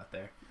 He's still out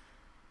there.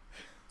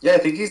 Yeah, I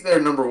think he's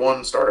their number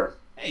one starter.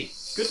 Hey,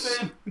 good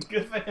for him.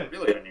 Good for him.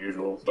 Really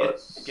unusual,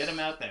 but get him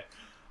out there.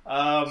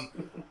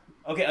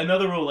 Okay,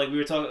 another rule, like we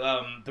were talking,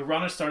 the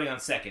runner starting on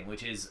second,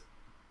 which is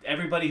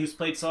everybody who's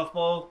played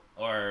softball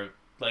or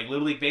like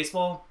Little League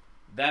baseball.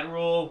 That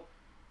rule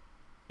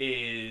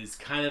is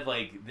kind of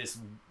like this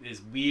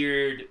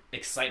weird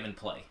excitement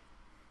play.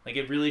 Like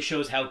it really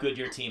shows how good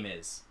your team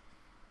is.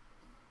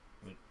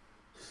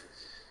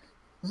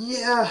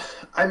 Yeah,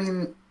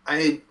 in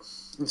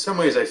some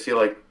ways I feel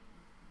like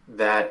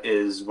that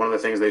is one of the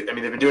things they've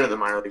been doing it in the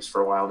minor leagues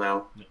for a while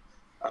now.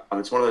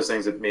 It's one of those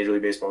things that Major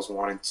League Baseball's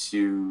wanted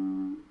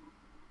to,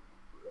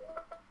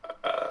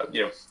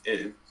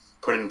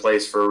 put in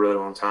place for a really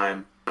long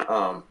time.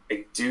 I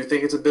do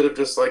think it's a bit of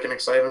just like an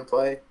excitement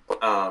play.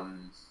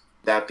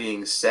 That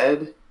being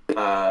said,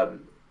 I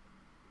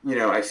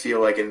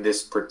feel like in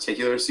this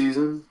particular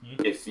season,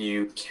 if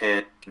you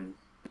can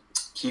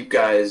keep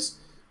guys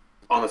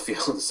on the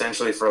field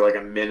essentially for like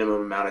a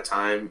minimum amount of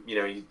time,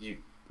 you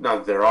not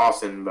that they're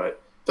often,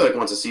 but I feel like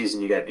once a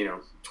season you get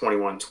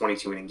 21,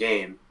 22 inning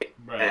game,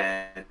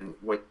 right. And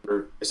when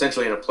you're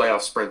essentially in a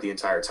playoff sprint the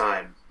entire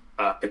time,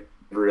 it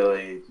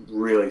really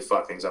really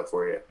fuck things up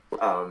for you.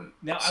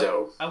 Now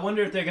I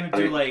wonder if they're gonna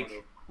do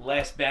like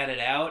last batted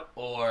out,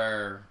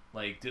 or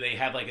like do they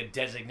have like a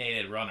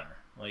designated runner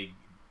like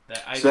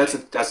that? So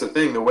that's the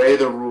thing. The way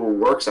the rule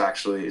works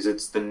actually is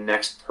it's the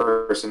next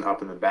person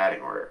up in the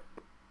batting order.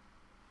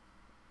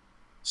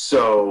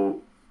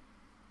 So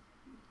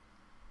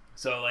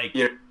like,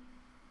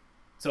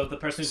 so if the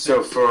person who's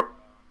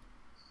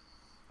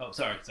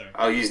sorry.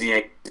 I'll use the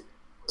Yankees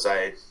because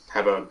I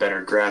have a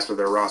better grasp of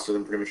their roster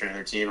than pretty much any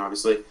other team,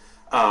 obviously.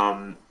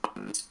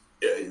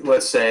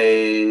 Let's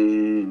say,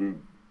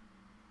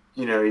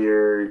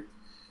 your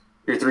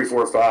 3,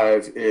 4,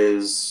 5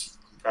 is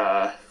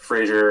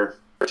Frazier,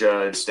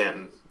 Judge,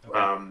 Stanton.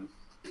 Okay.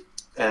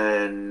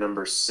 And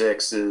number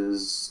 6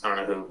 is, I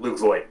don't know who, Luke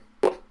Voigt,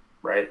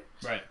 right?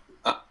 Right.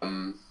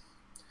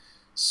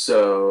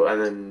 So,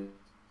 and then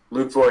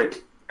Luke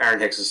Voigt, Aaron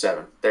Hicks is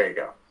 7. There you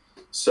go.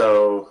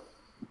 So,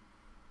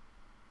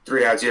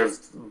 3 outs. You have.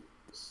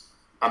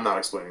 I'm not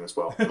explaining this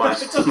well.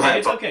 It's okay.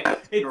 It's okay.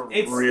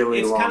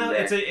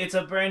 It's it's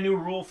a brand new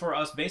rule for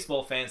us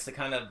baseball fans to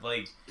kind of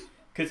like,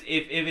 because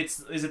if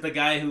is it the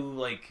guy who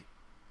like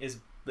is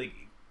like,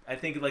 I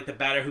think like the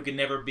batter who can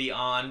never be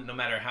on no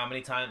matter how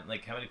many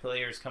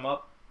players come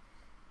up.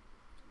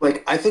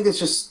 Like I think it's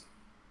just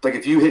like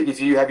if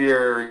you have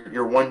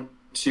your 1,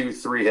 2,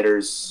 3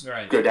 hitters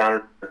right. go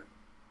down,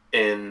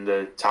 in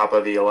the top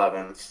of the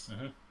 11th,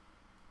 Mm-hmm.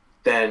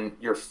 then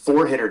your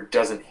 4-hitter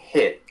doesn't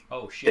hit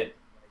Oh shit!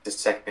 to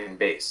second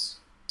base.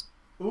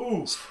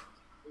 Ooh.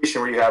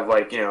 Where you have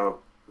like a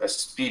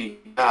speedy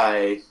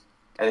guy,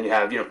 and then you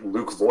have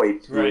Luke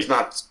Voigt, who is Right.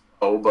 not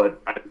slow,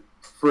 but I'm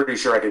pretty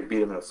sure I could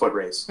beat him in a foot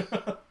race.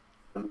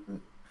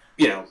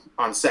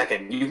 On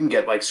second, you can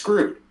get like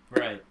screwed.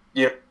 Right.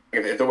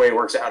 If the way it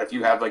works out, if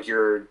you have like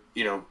your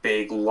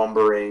big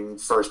lumbering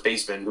first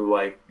baseman who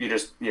like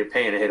you're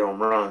paying to hit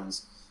home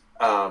runs,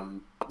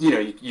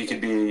 you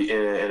could be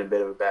in a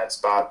bit of a bad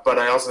spot. But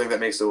I also think that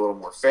makes it a little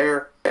more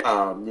fair.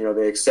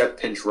 They accept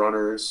pinch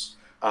runners,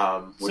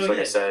 which,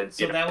 I said,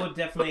 so that would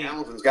definitely.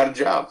 Hamilton's got a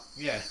job.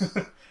 Yeah.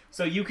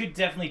 So you could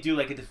definitely do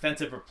like a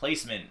defensive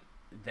replacement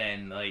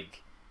then,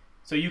 like,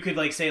 so you could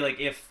like say like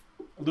if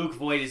Luke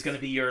Voigt is going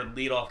to be your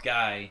leadoff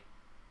guy,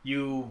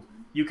 you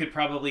could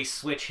probably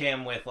switch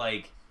him with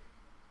like,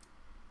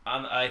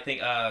 I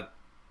think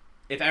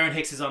if Aaron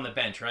Hicks is on the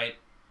bench, right?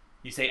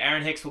 You say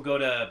Aaron Hicks will go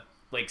to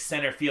like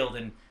center field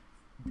and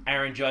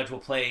Aaron Judge will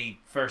play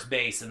first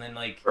base, and then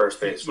like First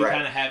base, you right.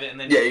 kind of have it, and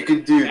then You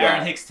could do that.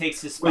 Aaron Hicks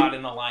takes his spot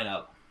in the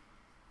lineup.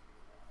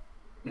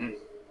 Mhm.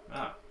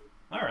 Oh,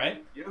 all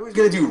right. You know who's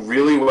going to do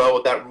really well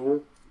with that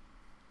rule?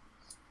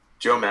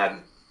 Joe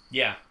Madden.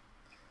 Yeah.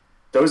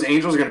 Those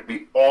Angels are going to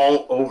be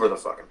all over the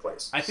fucking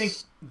place. I think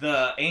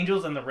the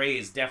Angels and the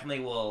Rays definitely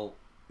will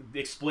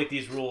exploit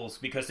these rules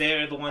because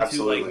they're the ones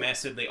who like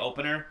mastered the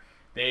opener.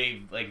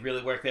 They like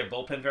really work their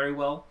bullpen very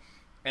well,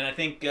 and I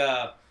think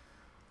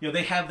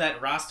they have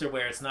that roster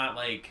where it's not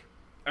like,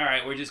 all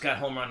right, we just got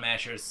home run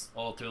mashers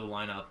all through the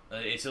lineup.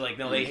 It's like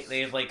no,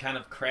 they have like kind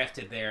of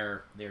crafted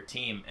their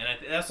team,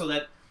 and also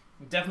that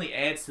definitely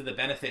adds to the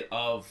benefit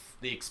of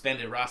the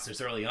expanded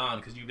rosters early on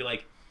because you'd be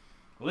like,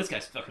 well, this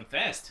guy's fucking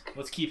fast.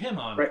 Let's keep him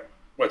on. Right.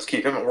 Let's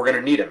keep him. We're going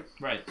to need him.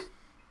 Right.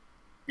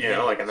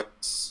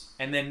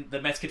 And then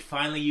the Mets could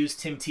finally use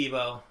Tim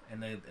Tebow,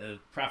 and the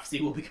prophecy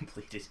will be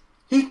completed.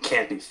 he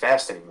can't be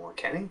fast anymore,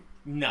 can he?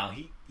 No,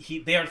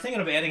 they are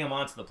thinking of adding him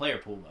onto the player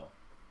pool, though.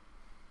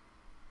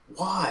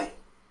 Why?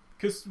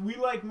 Because we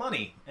like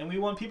money, and we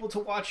want people to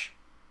watch,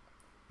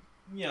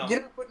 You're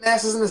not putting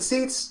asses in the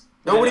seats.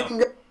 Nobody can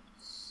go.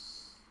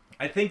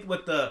 I think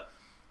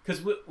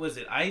because what was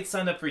it? I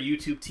signed up for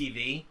YouTube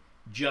TV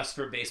just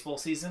for baseball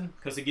season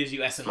because it gives you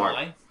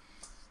SNY,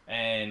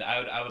 and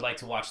I would like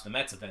to watch the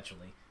Mets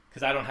eventually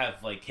because I don't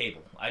have like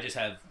cable. I just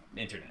have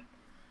internet.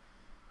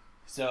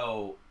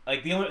 So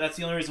like that's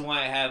the only reason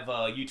why I have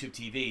YouTube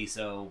TV.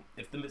 So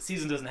if the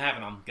season doesn't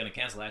happen, I'm gonna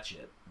cancel that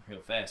shit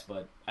real fast.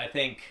 But I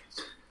think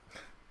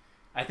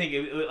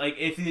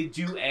if you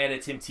do add a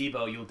Tim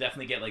Tebow, you'll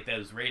definitely get like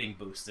those rating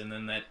boosts, and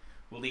then that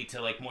will lead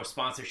to like more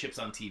sponsorships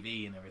on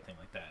TV and everything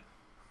like that.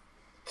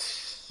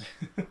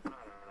 I don't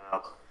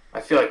know.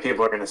 I feel like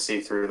people are going to see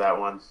through that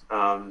one.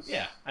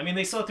 Yeah, I mean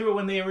they saw through it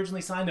when they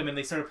originally signed him, and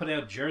they started putting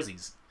out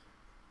jerseys.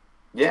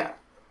 Yeah.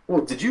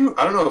 Well, did you?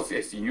 I don't know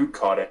if you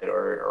caught it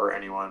or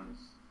anyone,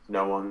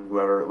 no one,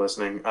 whoever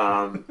listening,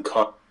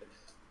 caught it.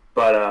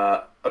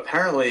 But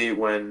apparently,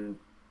 when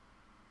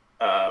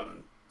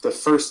the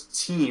first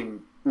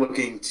team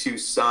looking to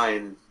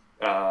sign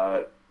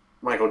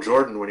Michael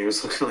Jordan when he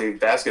was looking to leave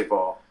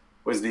basketball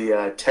was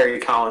the Terry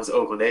Collins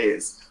Oakland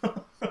A's.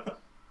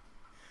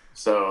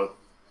 So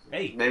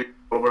Hey, maybe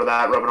a little bit of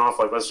that rubbing off.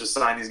 Like, let's just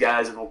sign these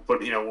guys and we'll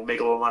make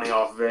a little money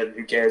off of it. And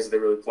who cares if they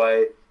really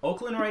play?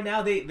 Oakland right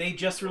now they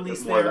just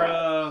released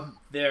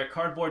their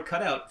cardboard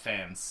cutout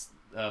fans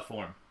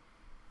form.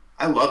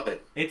 I love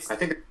it. I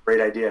think it's a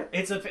great idea.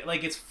 It's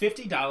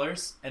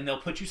 $50 and they'll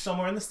put you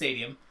somewhere in the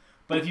stadium.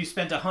 But if you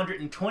spent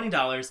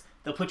 $120,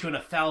 they'll put you in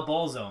a foul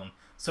ball zone.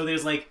 So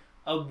there's like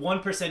a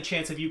 1%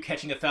 chance of you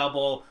catching a foul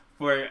ball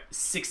for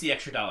 $60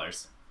 extra.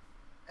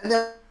 And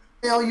they'll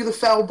mail you the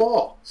foul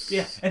ball.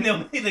 Yeah, and they'll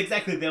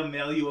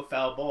mail you a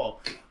foul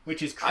ball,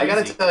 which is crazy. I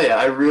gotta tell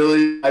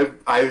you,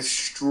 I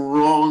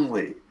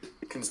strongly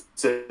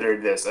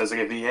considered this as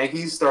like if the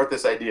Yankees start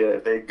this idea,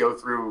 if they go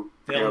through,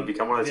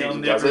 become one of the teams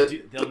who does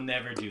it, they'll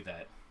never do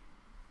that.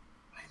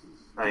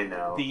 I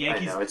know. The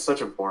Yankees, I know. It's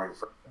such a boring.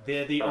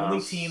 They're the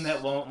only team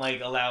that won't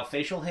allow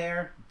facial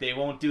hair. They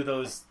won't do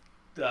those.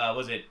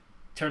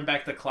 Turn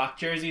back the clock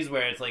jerseys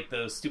where it's like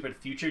those stupid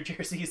future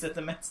jerseys at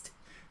the Mets,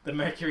 the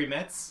Mercury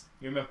Mets.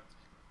 You remember?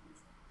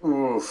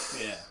 Oof.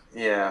 Yeah.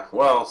 Yeah.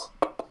 Well,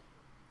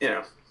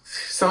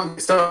 some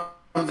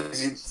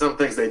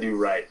things they do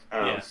right.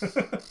 Yeah.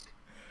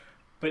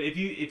 But if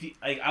you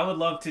I would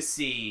love to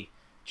see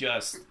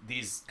just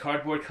these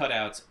cardboard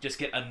cutouts just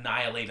get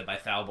annihilated by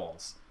foul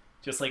balls,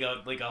 just like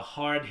a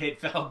hard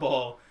hit foul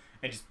ball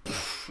and just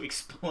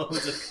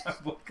explodes a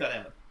cardboard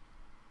cutout.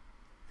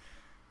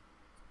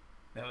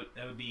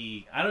 That would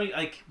be, I don't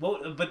like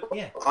what, but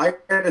yeah. I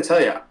gotta tell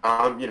you,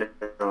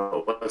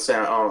 let's say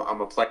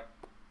I'm a player.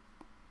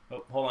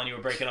 Oh, hold on, you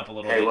were breaking up a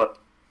little Hey, bit. look.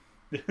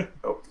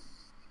 Oh.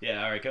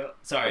 Yeah, all right, go.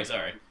 Sorry.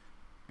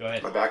 Go ahead.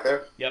 Am I back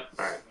there? Yep.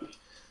 All right.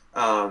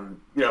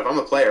 If I'm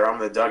a player,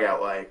 I'm in the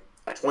dugout like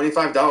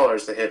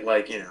 $25 to hit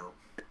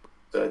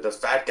the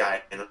fat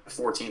guy in the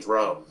 14th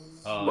row.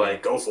 Oh,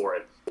 go for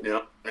it.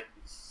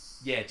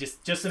 Yeah,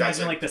 just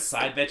imagine like the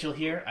side bet you'll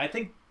hear. I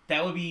think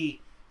that would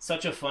be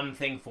such a fun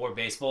thing for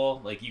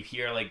baseball. Like you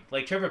hear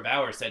like Trevor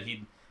Bauer said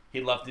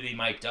he'd love to be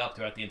mic'd up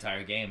throughout the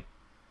entire game.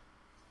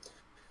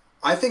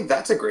 I think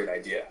that's a great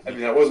idea. I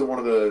mean, that wasn't one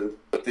of the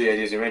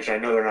ideas you mentioned. I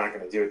know they're not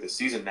going to do it this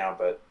season now,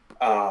 but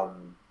I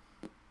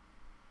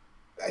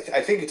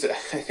think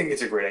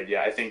it's a great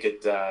idea. I think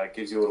it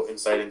gives you a little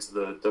insight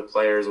into the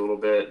players a little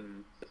bit,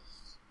 and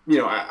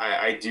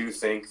I do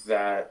think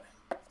that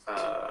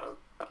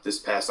this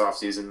past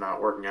offseason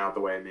not working out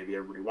the way maybe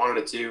everybody wanted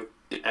it to,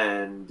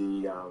 and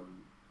the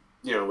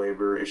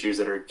labor issues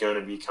that are going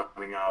to be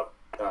coming up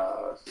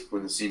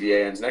when the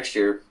CBA ends next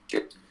year.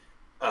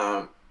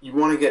 You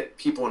want to get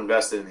people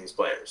invested in these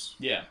players.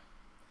 Yeah.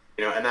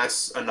 And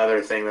that's another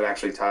thing that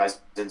actually ties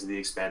into the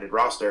expanded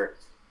roster.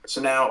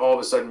 So now all of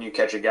a sudden you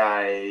catch a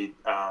guy,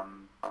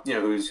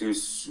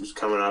 who's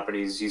coming up and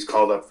he's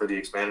called up for the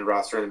expanded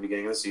roster in the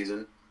beginning of the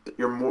season.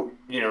 You're more,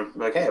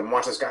 like, hey, I've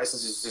watched this guy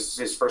since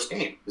his first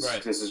game.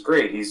 This is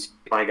great. He's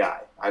my guy.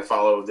 I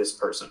follow this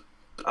person.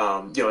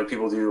 Like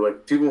people do.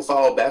 Like people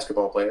follow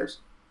basketball players.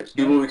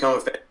 People become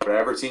a fan of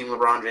whatever team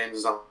LeBron James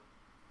is on.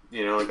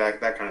 Like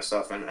that kind of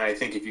stuff. And I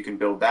think if you can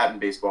build that in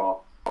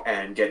baseball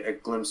and get a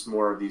glimpse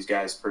more of these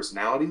guys'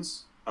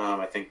 personalities,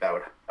 I think that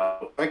would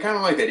help. I kind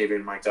of like that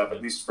even mic'd up,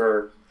 at least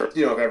for, if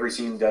every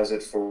team does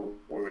it for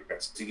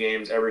 60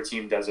 games, every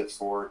team does it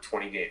for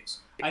 20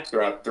 games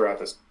throughout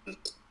this.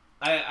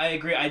 I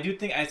agree. I do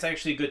think it's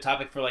actually a good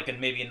topic for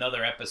maybe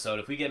another episode.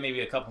 If we get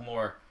maybe a couple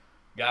more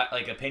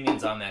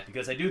opinions on that,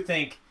 because I do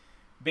think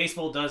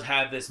baseball does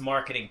have this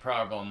marketing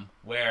problem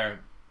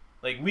where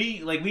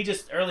we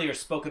just earlier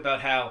spoke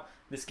about how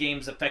this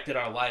game's affected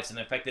our lives and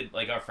affected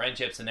our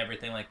friendships and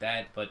everything like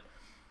that, but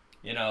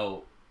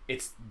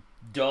it's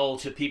dull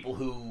to people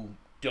who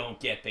don't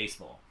get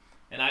baseball.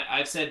 And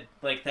I've said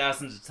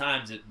thousands of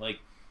times that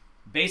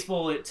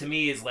baseball to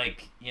me is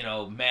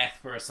math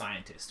for a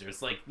scientist, or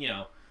it's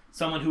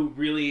someone who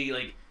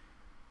really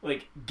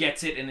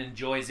gets it and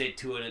enjoys it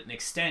to an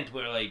extent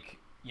where they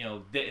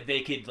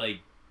could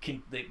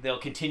they'll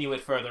continue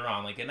it further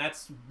on, and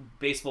that's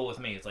baseball with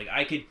me. It's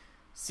I could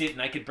sit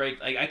and I could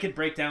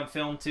break down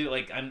film too.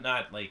 I'm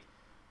not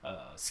a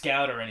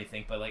scout or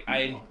anything, but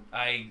I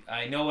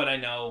know what I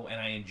know and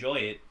I enjoy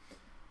it.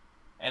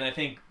 And I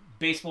think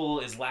baseball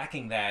is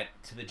lacking that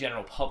to the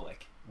general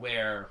public,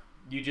 where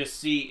you just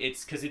see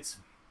it's because it's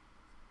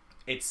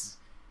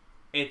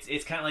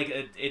kind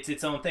of it's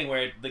its own thing,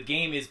 where the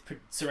game is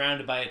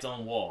surrounded by its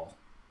own wall,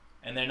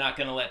 and they're not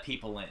going to let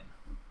people in.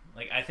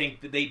 I think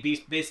that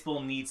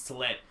baseball needs to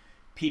let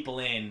people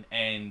in,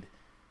 and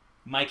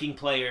miking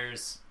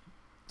players,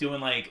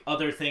 doing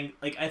other things.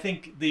 I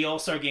think the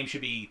All-Star game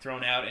should be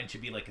thrown out and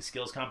should be a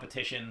skills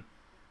competition.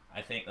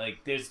 I think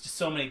there's just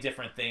so many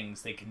different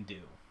things they can do.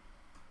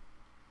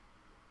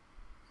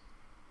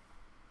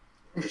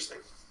 Interesting.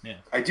 Yeah,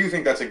 I do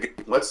think that's a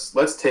good.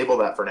 Let's table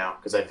that for now,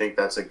 because I think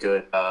that's a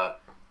good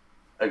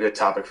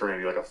topic for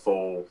maybe a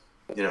full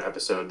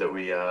episode that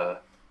we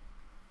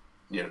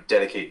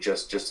dedicate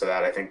just to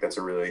that. I think that's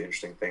a really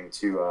interesting thing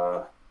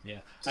to.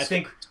 Yeah, I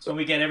think when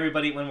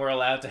we're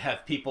allowed to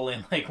have people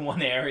in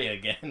one area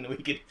again, we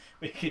could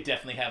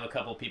definitely have a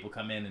couple people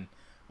come in, and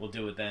we'll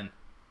do it then.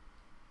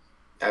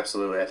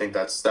 Absolutely, I think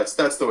that's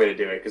the way to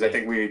do it, because I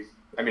think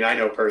I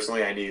know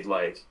personally I need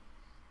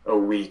a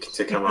week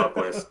to come up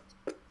with.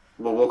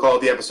 Well, we'll call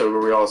it the episode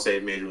where we all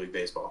save Major League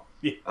Baseball.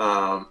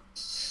 Yeah.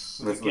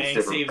 With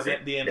gang saves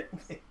at the end.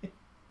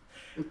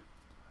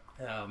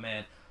 Oh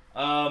man.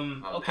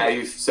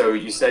 Okay. So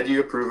you said you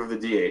approve of the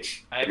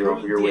DH. I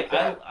approve of the DH.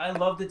 I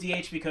love the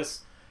DH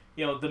because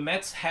the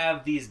Mets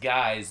have these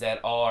guys that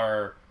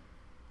are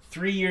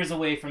 3 years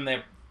away from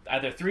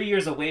either 3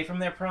 years away from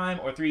their prime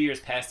or 3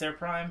 years past their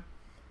prime,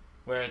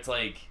 where it's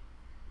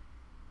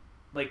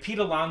Pete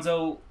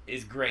Alonso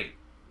is great,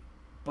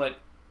 but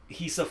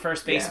he's a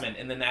first baseman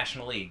in the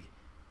National League.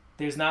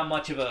 There's not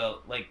much of a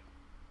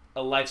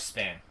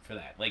lifespan for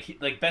that.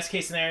 Best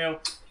case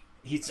scenario,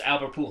 he's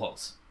Albert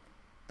Pujols,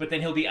 but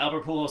then he'll be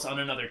Albert Pujols on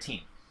another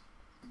team.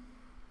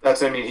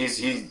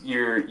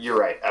 You're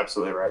right,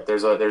 absolutely right.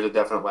 There's a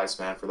definite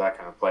lifespan for that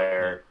kind of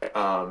player.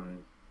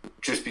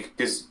 Just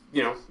because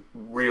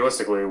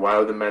realistically, why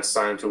would the Mets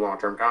sign him to a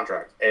long-term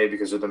contract? A,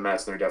 because they're the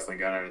Mets and they're definitely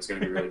gonna, and it's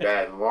gonna be really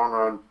bad in the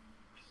long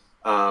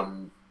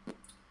run.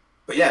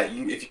 But yeah,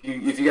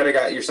 if you got a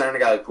guy, you're signing a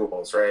guy like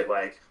Pujols,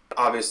 right?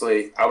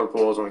 Obviously, Albert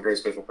Pujols is one of the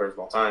greatest baseball players of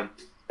all time.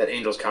 That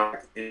Angels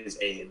contract is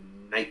a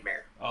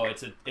nightmare. Oh,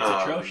 it's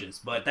atrocious,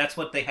 but that's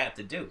what they have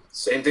to do.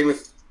 Same thing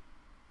with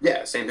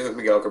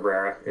Miguel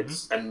Cabrera.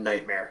 It's a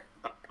nightmare.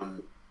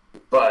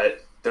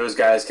 But those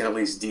guys can at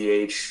least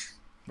DH.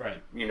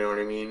 Right. You know what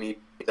I mean?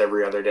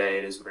 Every other day,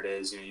 it is what it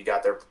is. You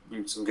got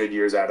some good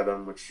years out of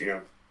them, which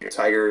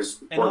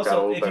Tigers worked out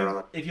a little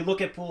better. If you look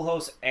at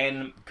Pujols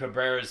and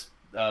Cabrera's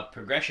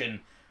progression,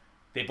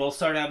 they both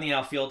started out in the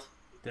outfield,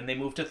 then they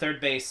moved to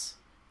third base,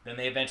 then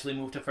they eventually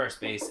moved to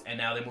first base, and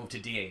now they moved to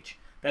DH.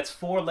 That's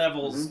 4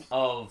 levels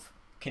of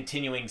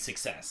continuing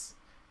success,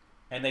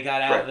 and they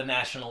got out of the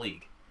National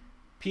League.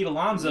 Pete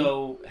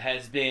Alonso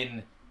has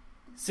been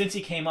since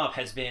he came up,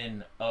 has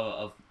been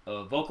a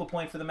vocal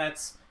point for the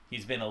Mets.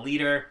 He's been a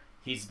leader.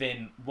 He's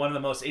been one of the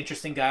most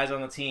interesting guys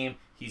on the team.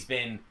 He's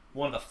been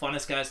one of the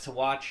funnest guys to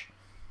watch.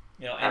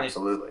 You know, and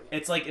Absolutely.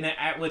 it's like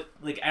with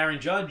like Aaron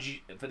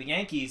Judge for the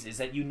Yankees is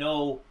that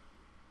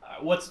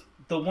what's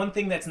the one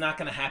thing that's not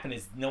going to happen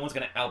is no one's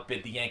going to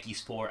outbid the Yankees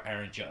for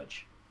Aaron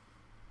Judge.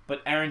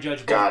 But Aaron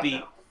Judge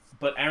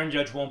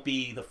won't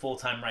be the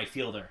full-time right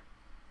fielder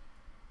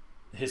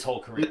his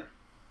whole career.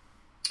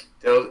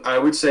 I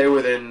would say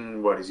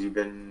within, he's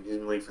been in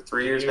the league for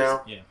 3 years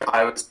now? Yeah.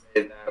 I would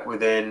say that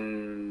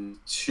within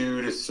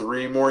 2 to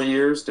 3 more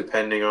years,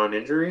 depending on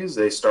injuries,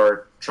 they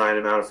start trying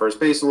him out at first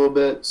base a little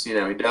bit, see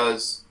how he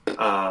does.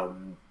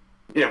 And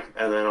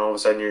then all of a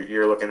sudden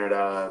you're looking at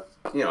a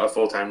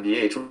full-time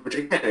DH, which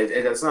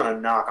again, that's not a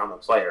knock on the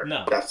player.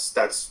 No. That's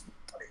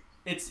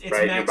it's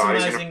right?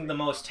 maximizing the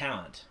most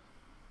talent.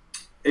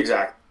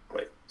 Exactly.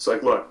 So,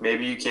 look,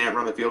 maybe you can't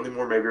run the field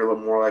anymore. Maybe you're a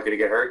little more likely to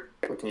get hurt.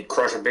 Can you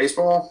crush a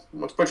baseball?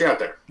 Let's put you out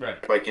there. Right.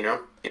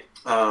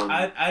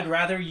 I'd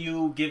rather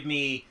you give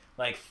me,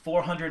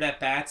 400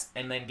 at-bats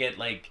and then get,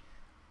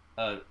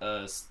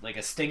 a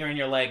stinger in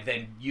your leg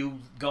than you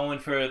going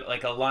for,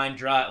 a line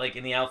drive,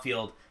 in the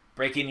outfield,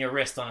 breaking your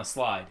wrist on a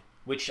slide,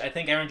 which I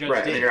think Aaron Judge did.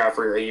 Right, and you're out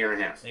for a year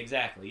and a half.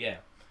 Exactly, yeah.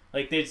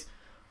 But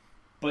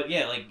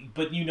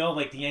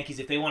the Yankees,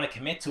 if they want to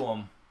commit to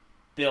him,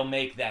 they'll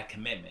make that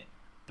commitment.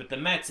 But the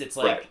Mets, it's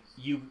right.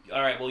 You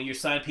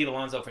signed Pete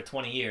Alonso for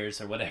 20 years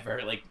or whatever.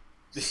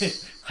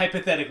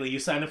 Hypothetically, you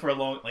signed him for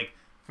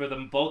for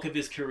the bulk of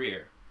his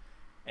career.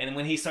 And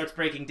when he starts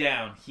breaking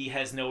down, he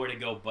has nowhere to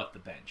go but the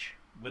bench.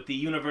 With the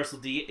universal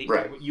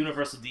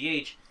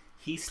DH,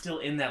 he's still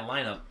in that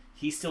lineup.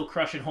 He's still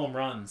crushing home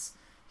runs.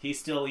 He's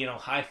still,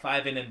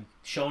 high-fiving and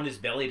showing his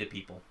belly to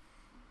people.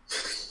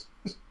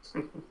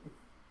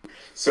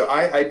 So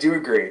I do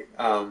agree.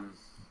 I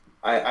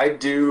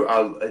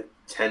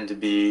tend to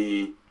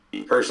be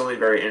personally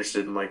very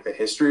interested in the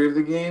history of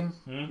the game.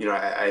 Mm-hmm.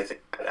 I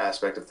think that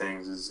aspect of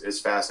things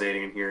is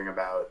fascinating, and hearing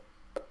about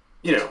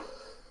the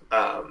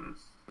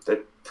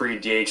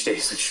pre-DH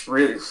days, which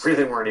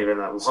really weren't even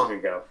that long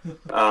ago.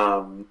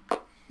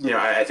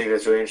 I think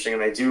that's really interesting,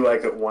 and I do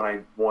like that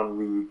one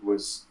league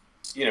was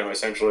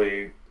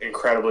essentially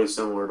incredibly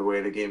similar to the way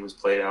the game was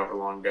played however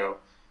long ago.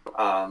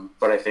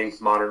 But I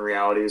think modern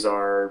realities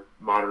are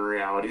modern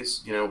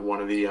realities. One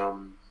of the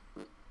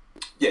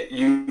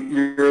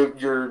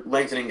you're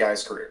lengthening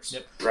guys' careers.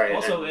 Yep. Right.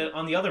 Also,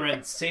 on the other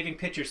end, saving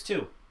pitchers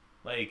too.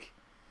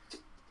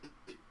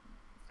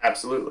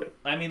 Absolutely.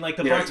 I mean,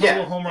 the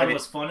Bartolo home run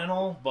was fun and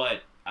all,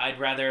 but I'd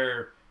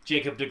rather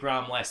Jacob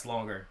deGrom last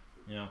longer.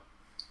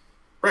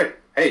 Right.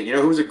 Hey,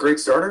 who was a great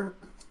starter?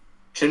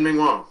 Chin-Ming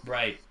Wang.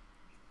 Right.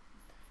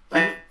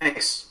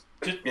 Thanks.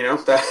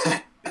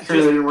 That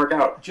really didn't work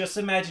out. Just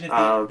imagine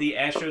if the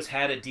Astros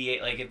had a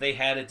DH, if they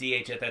had a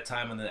DH at that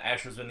time when the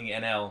Astros were in the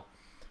NL,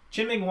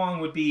 Chin-Ming Wang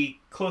would be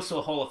close to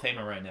a Hall of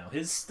Famer right now.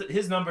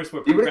 His numbers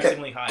were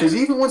progressively higher. Because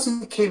even once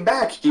he came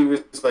back, he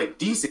was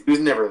decent. He was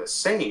never the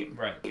same.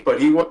 Right. But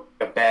he wasn't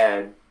a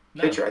bad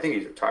pitcher. I think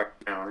he's retired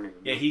now.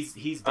 Yeah,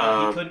 he's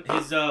done. He couldn't.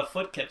 His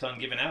foot kept on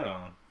giving out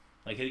on him.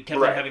 He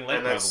kept on having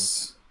leg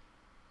problems.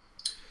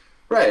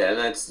 Right, and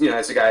that's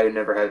that's a guy who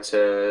never had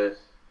to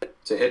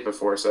hit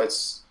before. So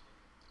that's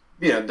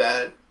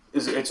that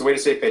is it's a way to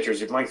save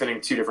pitchers. You're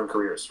lengthening two different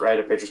careers, right?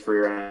 A pitcher's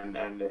career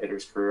and a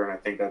hitter's career, and I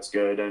think that's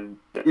good. And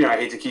I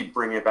hate to keep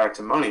bringing it back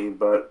to money,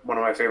 but one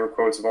of my favorite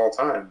quotes of all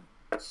time,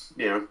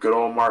 good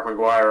old Mark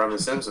McGuire on The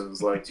Simpsons.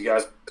 Do you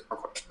guys have more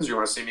questions? You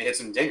want to see me hit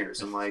some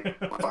dingers? I'm like,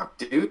 fuck,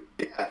 dude,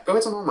 yeah, go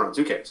hit some home runs.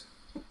 Who cares?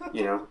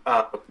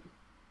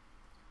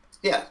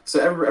 Yeah. So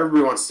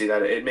everybody wants to see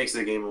that. It makes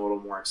the game a little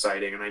more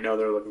exciting, and I know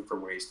they're looking for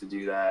ways to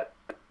do that.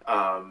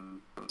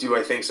 Do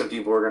I think some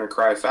people are going to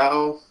cry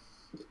foul?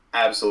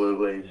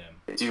 Absolutely.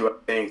 Yeah. Do I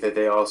think that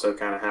they also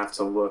kind of have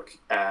to look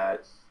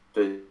at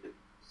the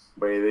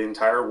way the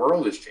entire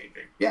world is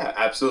changing? Yeah,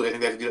 absolutely. I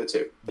think they have to do that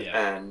too.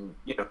 Yeah. And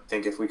I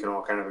think if we can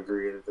all kind of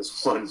agree that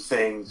this one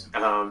thing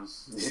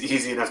is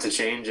easy enough to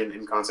change and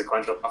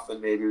inconsequential enough,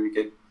 then maybe we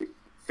could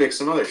fix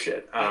some other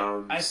shit.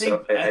 I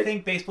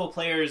think baseball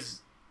players,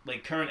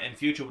 current and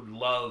future, would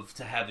love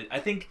to have it. I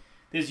think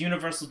there's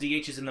universal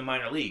DHs in the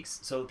minor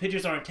leagues, so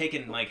pitchers aren't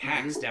taking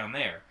hacks down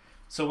there.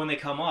 So when they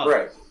come up,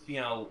 right.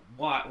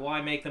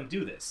 Why make them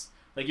do this?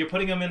 You're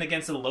putting them in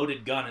against a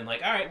loaded gun and all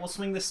right, we'll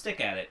swing the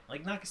stick at it.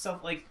 Knock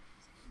yourself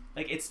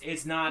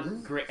it's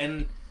not great.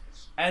 And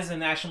as a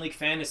National League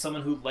fan, as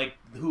someone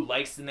who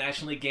likes the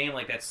National League game,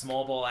 that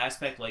small ball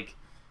aspect,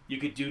 you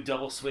could do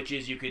double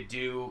switches, you could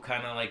do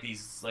kind of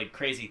these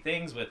crazy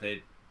things with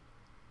it,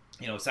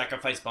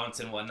 sacrifice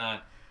bunts and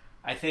whatnot.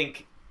 I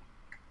think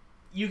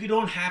you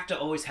don't have to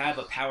always have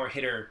a power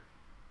hitter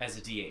as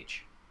a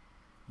DH.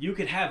 You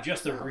could have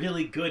just a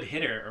really good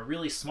hitter, a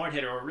really smart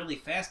hitter, or a really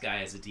fast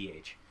guy as a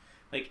DH.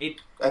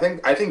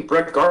 I think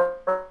Brett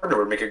Gardner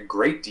would make a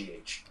great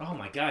DH. Oh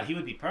my God, he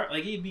would be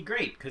he'd be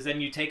great, because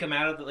then you take him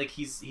out of the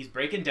he's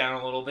breaking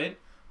down a little bit,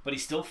 but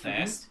he's still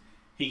fast. Mm-hmm.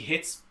 He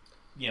hits,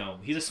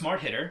 he's a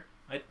smart hitter.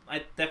 I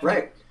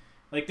definitely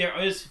right. There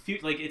is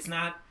it's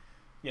not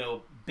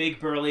big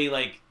burly,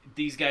 like,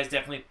 these guys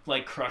definitely,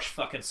 like, crush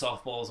fucking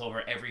softballs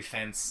over every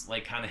fence,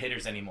 like, kind of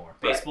hitters anymore.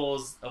 Right.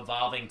 Baseball's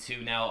evolving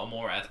to now a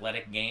more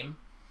athletic game,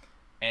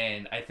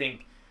 and I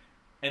think,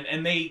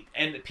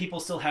 and people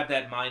still have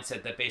that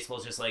mindset that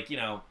baseball's just, like,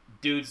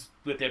 dudes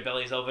with their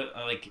bellies over,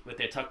 like, with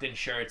their tucked-in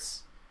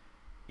shirts,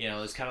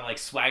 it's kind of, like,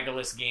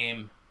 swaggerless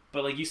game,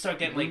 but, like, you start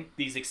getting, like,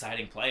 these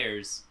exciting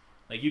players,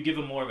 like, you give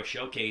them more of a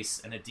showcase,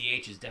 and a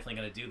DH is definitely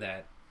going to do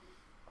that.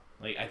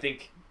 Like, I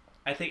think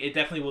it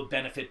definitely will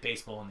benefit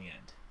baseball in the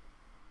end.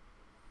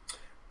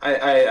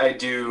 I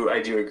do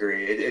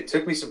agree. It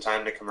took me some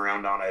time to come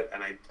around on it,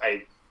 and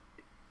I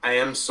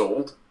am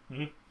sold.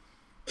 Mm-hmm.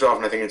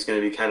 Often I think it's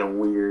going to be kind of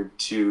weird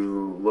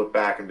to look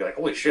back and be like,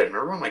 holy shit,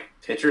 remember when, like,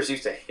 pitchers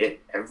used to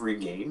hit every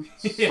game?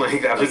 Yeah.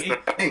 Like, that was the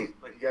thing.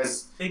 Like, you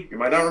guys, you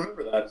might not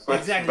remember that. But,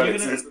 Exactly. But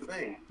it's the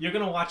thing. You're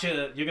gonna watch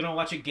a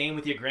game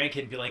with your grandkid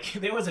and be like,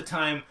 there was a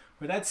time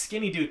where that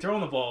skinny dude throwing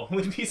the ball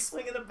would be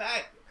swinging the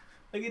bat.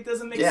 Like, it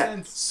doesn't make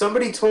sense.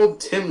 Somebody told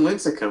Tim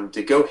Lincecum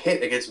to go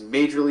hit against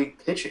Major League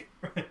pitching.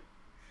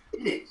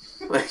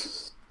 Like,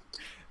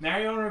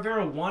 Mariano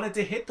Rivera wanted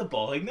to hit the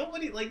ball. Like, no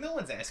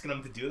one's asking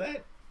him to do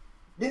that.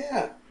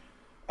 yeah.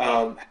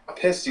 How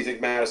pissed do you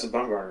think Madison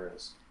Bumgarner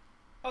is?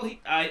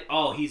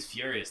 He's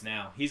furious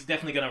now. He's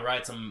definitely gonna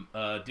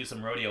do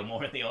some rodeo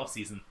more in the off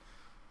season.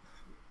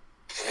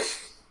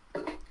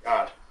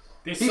 God,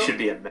 he should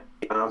be a man.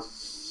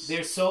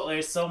 There's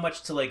so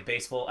much to, like,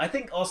 baseball. I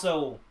think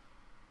also,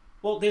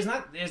 well, there's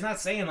not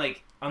saying,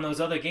 like, on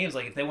those other games,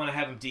 like, if they want to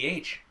have him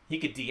DH, he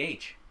could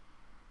DH.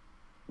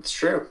 It's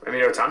true. I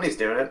mean, Otani's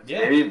doing it.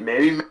 Yeah.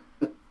 Maybe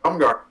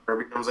Bumgarner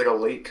becomes, like, a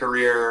late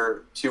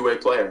career two-way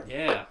player.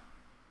 Yeah.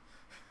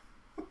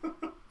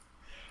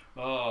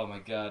 Oh my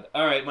God!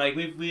 All right, Mike,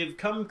 we've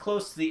come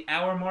close to the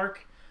hour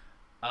mark.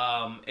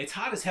 It's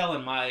hot as hell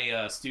in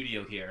my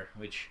studio here,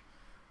 which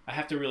I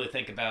have to really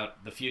think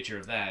about the future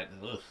of that.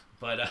 Ugh.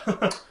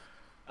 But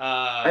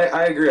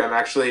I agree. I'm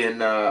actually in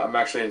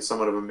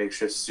somewhat of a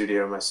makeshift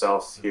studio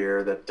myself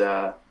here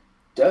that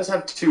does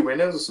have two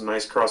windows with some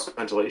nice cross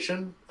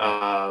ventilation,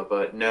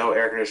 but no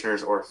air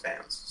conditioners or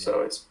fans.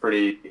 So it's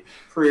pretty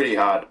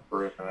hot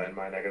in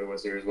my neck of the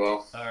woods here as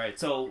well. All right,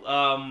 so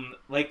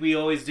like we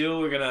always do,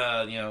 we're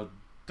gonna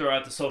throw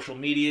out the social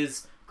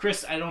medias.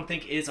 Chris, I don't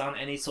think is on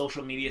any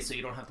social media, so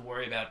you don't have to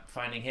worry about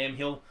finding him.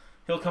 He'll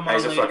come on.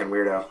 He's a later. fucking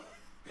weirdo.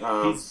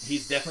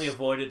 He's definitely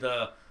avoided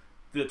the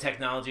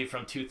technology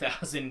from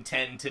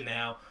 2010 to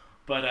now,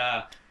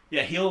 but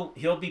yeah,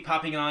 he'll be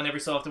popping on every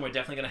so often. We're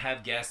definitely going to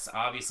have guests.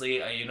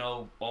 Obviously,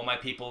 all my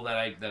people that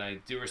I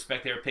do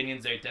respect their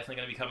opinions, they're definitely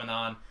going to be coming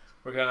on.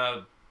 We're going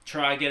to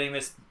try getting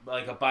this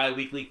like a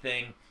bi-weekly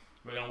thing.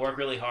 We're going to work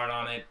really hard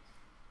on it,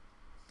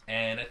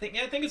 and I think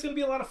it's going to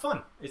be a lot of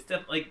fun. It's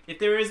like if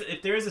there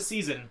is a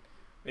season,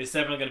 it's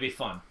definitely going to be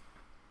fun.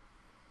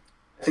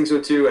 I think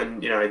so too,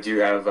 and I do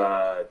have.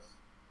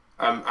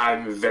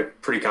 I'm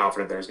pretty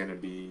confident there's going to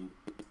be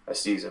a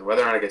season.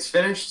 Whether or not it gets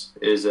finished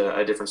is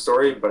a different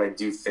story, but I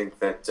do think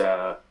that,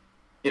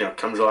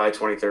 come July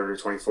 23rd or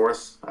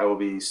 24th, I will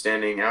be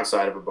standing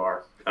outside of a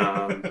bar,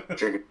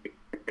 drinking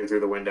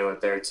through the window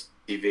at their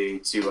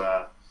TV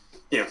to,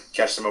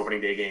 catch some opening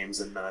day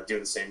games and do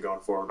the same going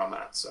forward on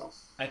that. So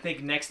I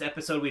think next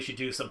episode we should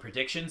do some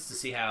predictions to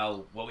see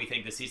what we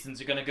think the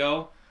seasons are going to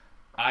go.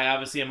 I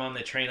obviously am on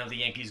the train of the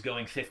Yankees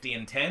going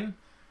 50-10.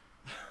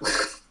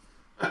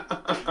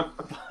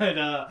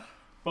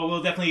 But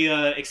we'll definitely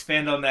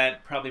expand on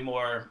that probably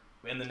more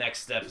in the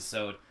next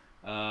episode.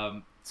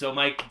 So,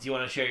 Mike, do you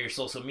want to share your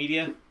social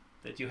media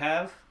that you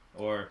have?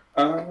 Or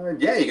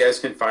yeah, you guys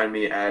can find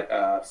me at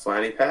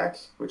Flanny Pack,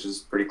 which is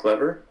pretty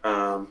clever.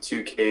 2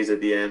 Ks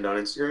at the end on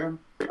Instagram.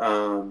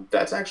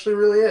 That's actually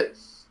really it.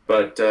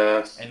 But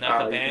and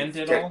not the band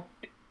at all?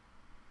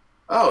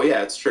 Oh,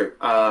 yeah, it's true.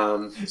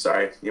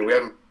 Sorry. We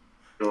haven't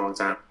been a long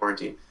time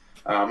quarantine.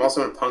 I'm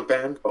also in a punk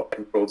band called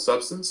Controlled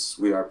Substance.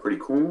 We are pretty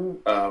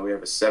cool. We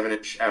have a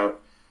 7-inch out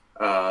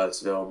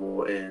that's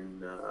available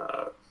in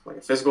like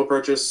a physical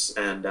purchase,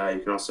 and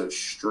you can also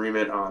stream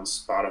it on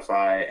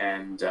Spotify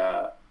and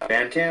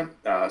Bandcamp.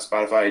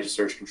 Spotify, you just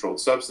search Controlled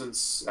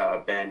Substance.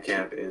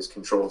 Bandcamp is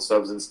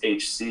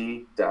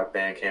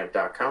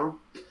controlledsubstancehc.bandcamp.com.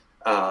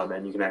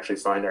 And you can actually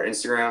find our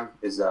Instagram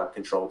is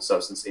Controlled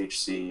Substance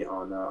HC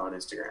on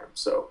Instagram.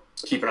 So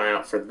keep an eye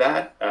out for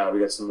that.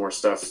 We got some more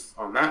stuff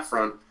on that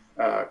front.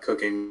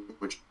 Cooking,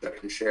 which I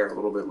can share a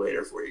little bit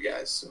later for you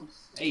guys. So.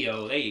 Hey,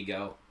 yo, there you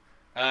go.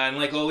 And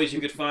like always,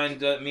 you could find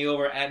me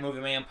over at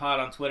Movie Man Pod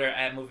on Twitter,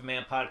 at Movie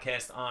Man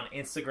Podcast on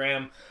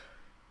Instagram.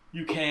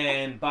 You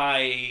can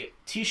buy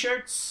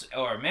t-shirts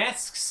or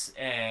masks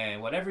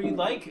and whatever you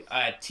like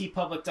at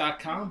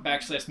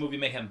tpublic.com/Movie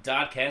Mayhem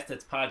Dodcast.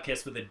 That's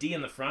podcast with a D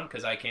in the front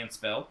because I can't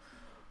spell.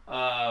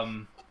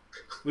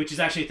 Which is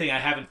actually a thing I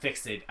haven't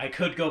fixed it. I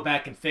could go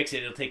back and fix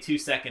it. It'll take 2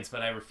 seconds,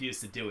 but I refuse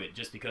to do it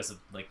just because of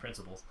like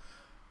principles.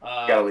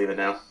 Gotta leave it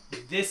now.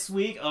 This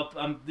week,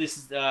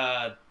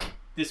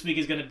 this week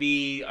is going to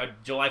be our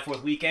July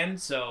 4th weekend.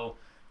 So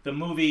the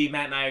movie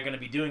Matt and I are going to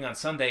be doing on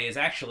Sunday is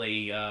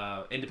actually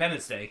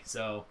Independence Day.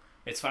 So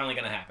it's finally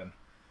going to happen.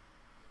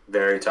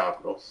 Very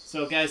topical.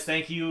 So, guys,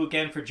 thank you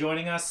again for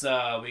joining us.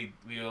 We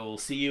will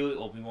see you.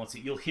 Well, we won't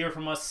see. You'll hear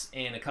from us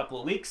in a couple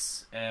of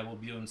weeks, and we'll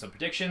be doing some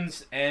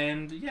predictions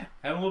and yeah,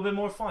 having a little bit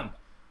more fun.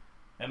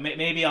 And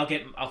maybe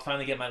I'll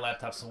finally get my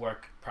laptops to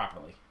work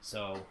properly.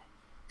 So,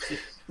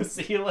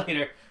 see you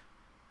later.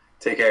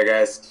 Take care,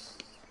 guys.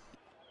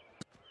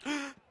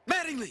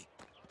 Mattingly!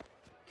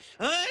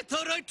 I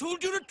thought I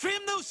told you to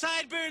trim those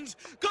sideburns!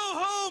 Go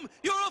home!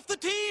 You're off the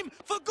team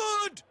for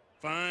good!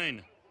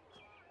 Fine.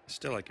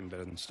 Still like him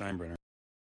better than Steinbrenner.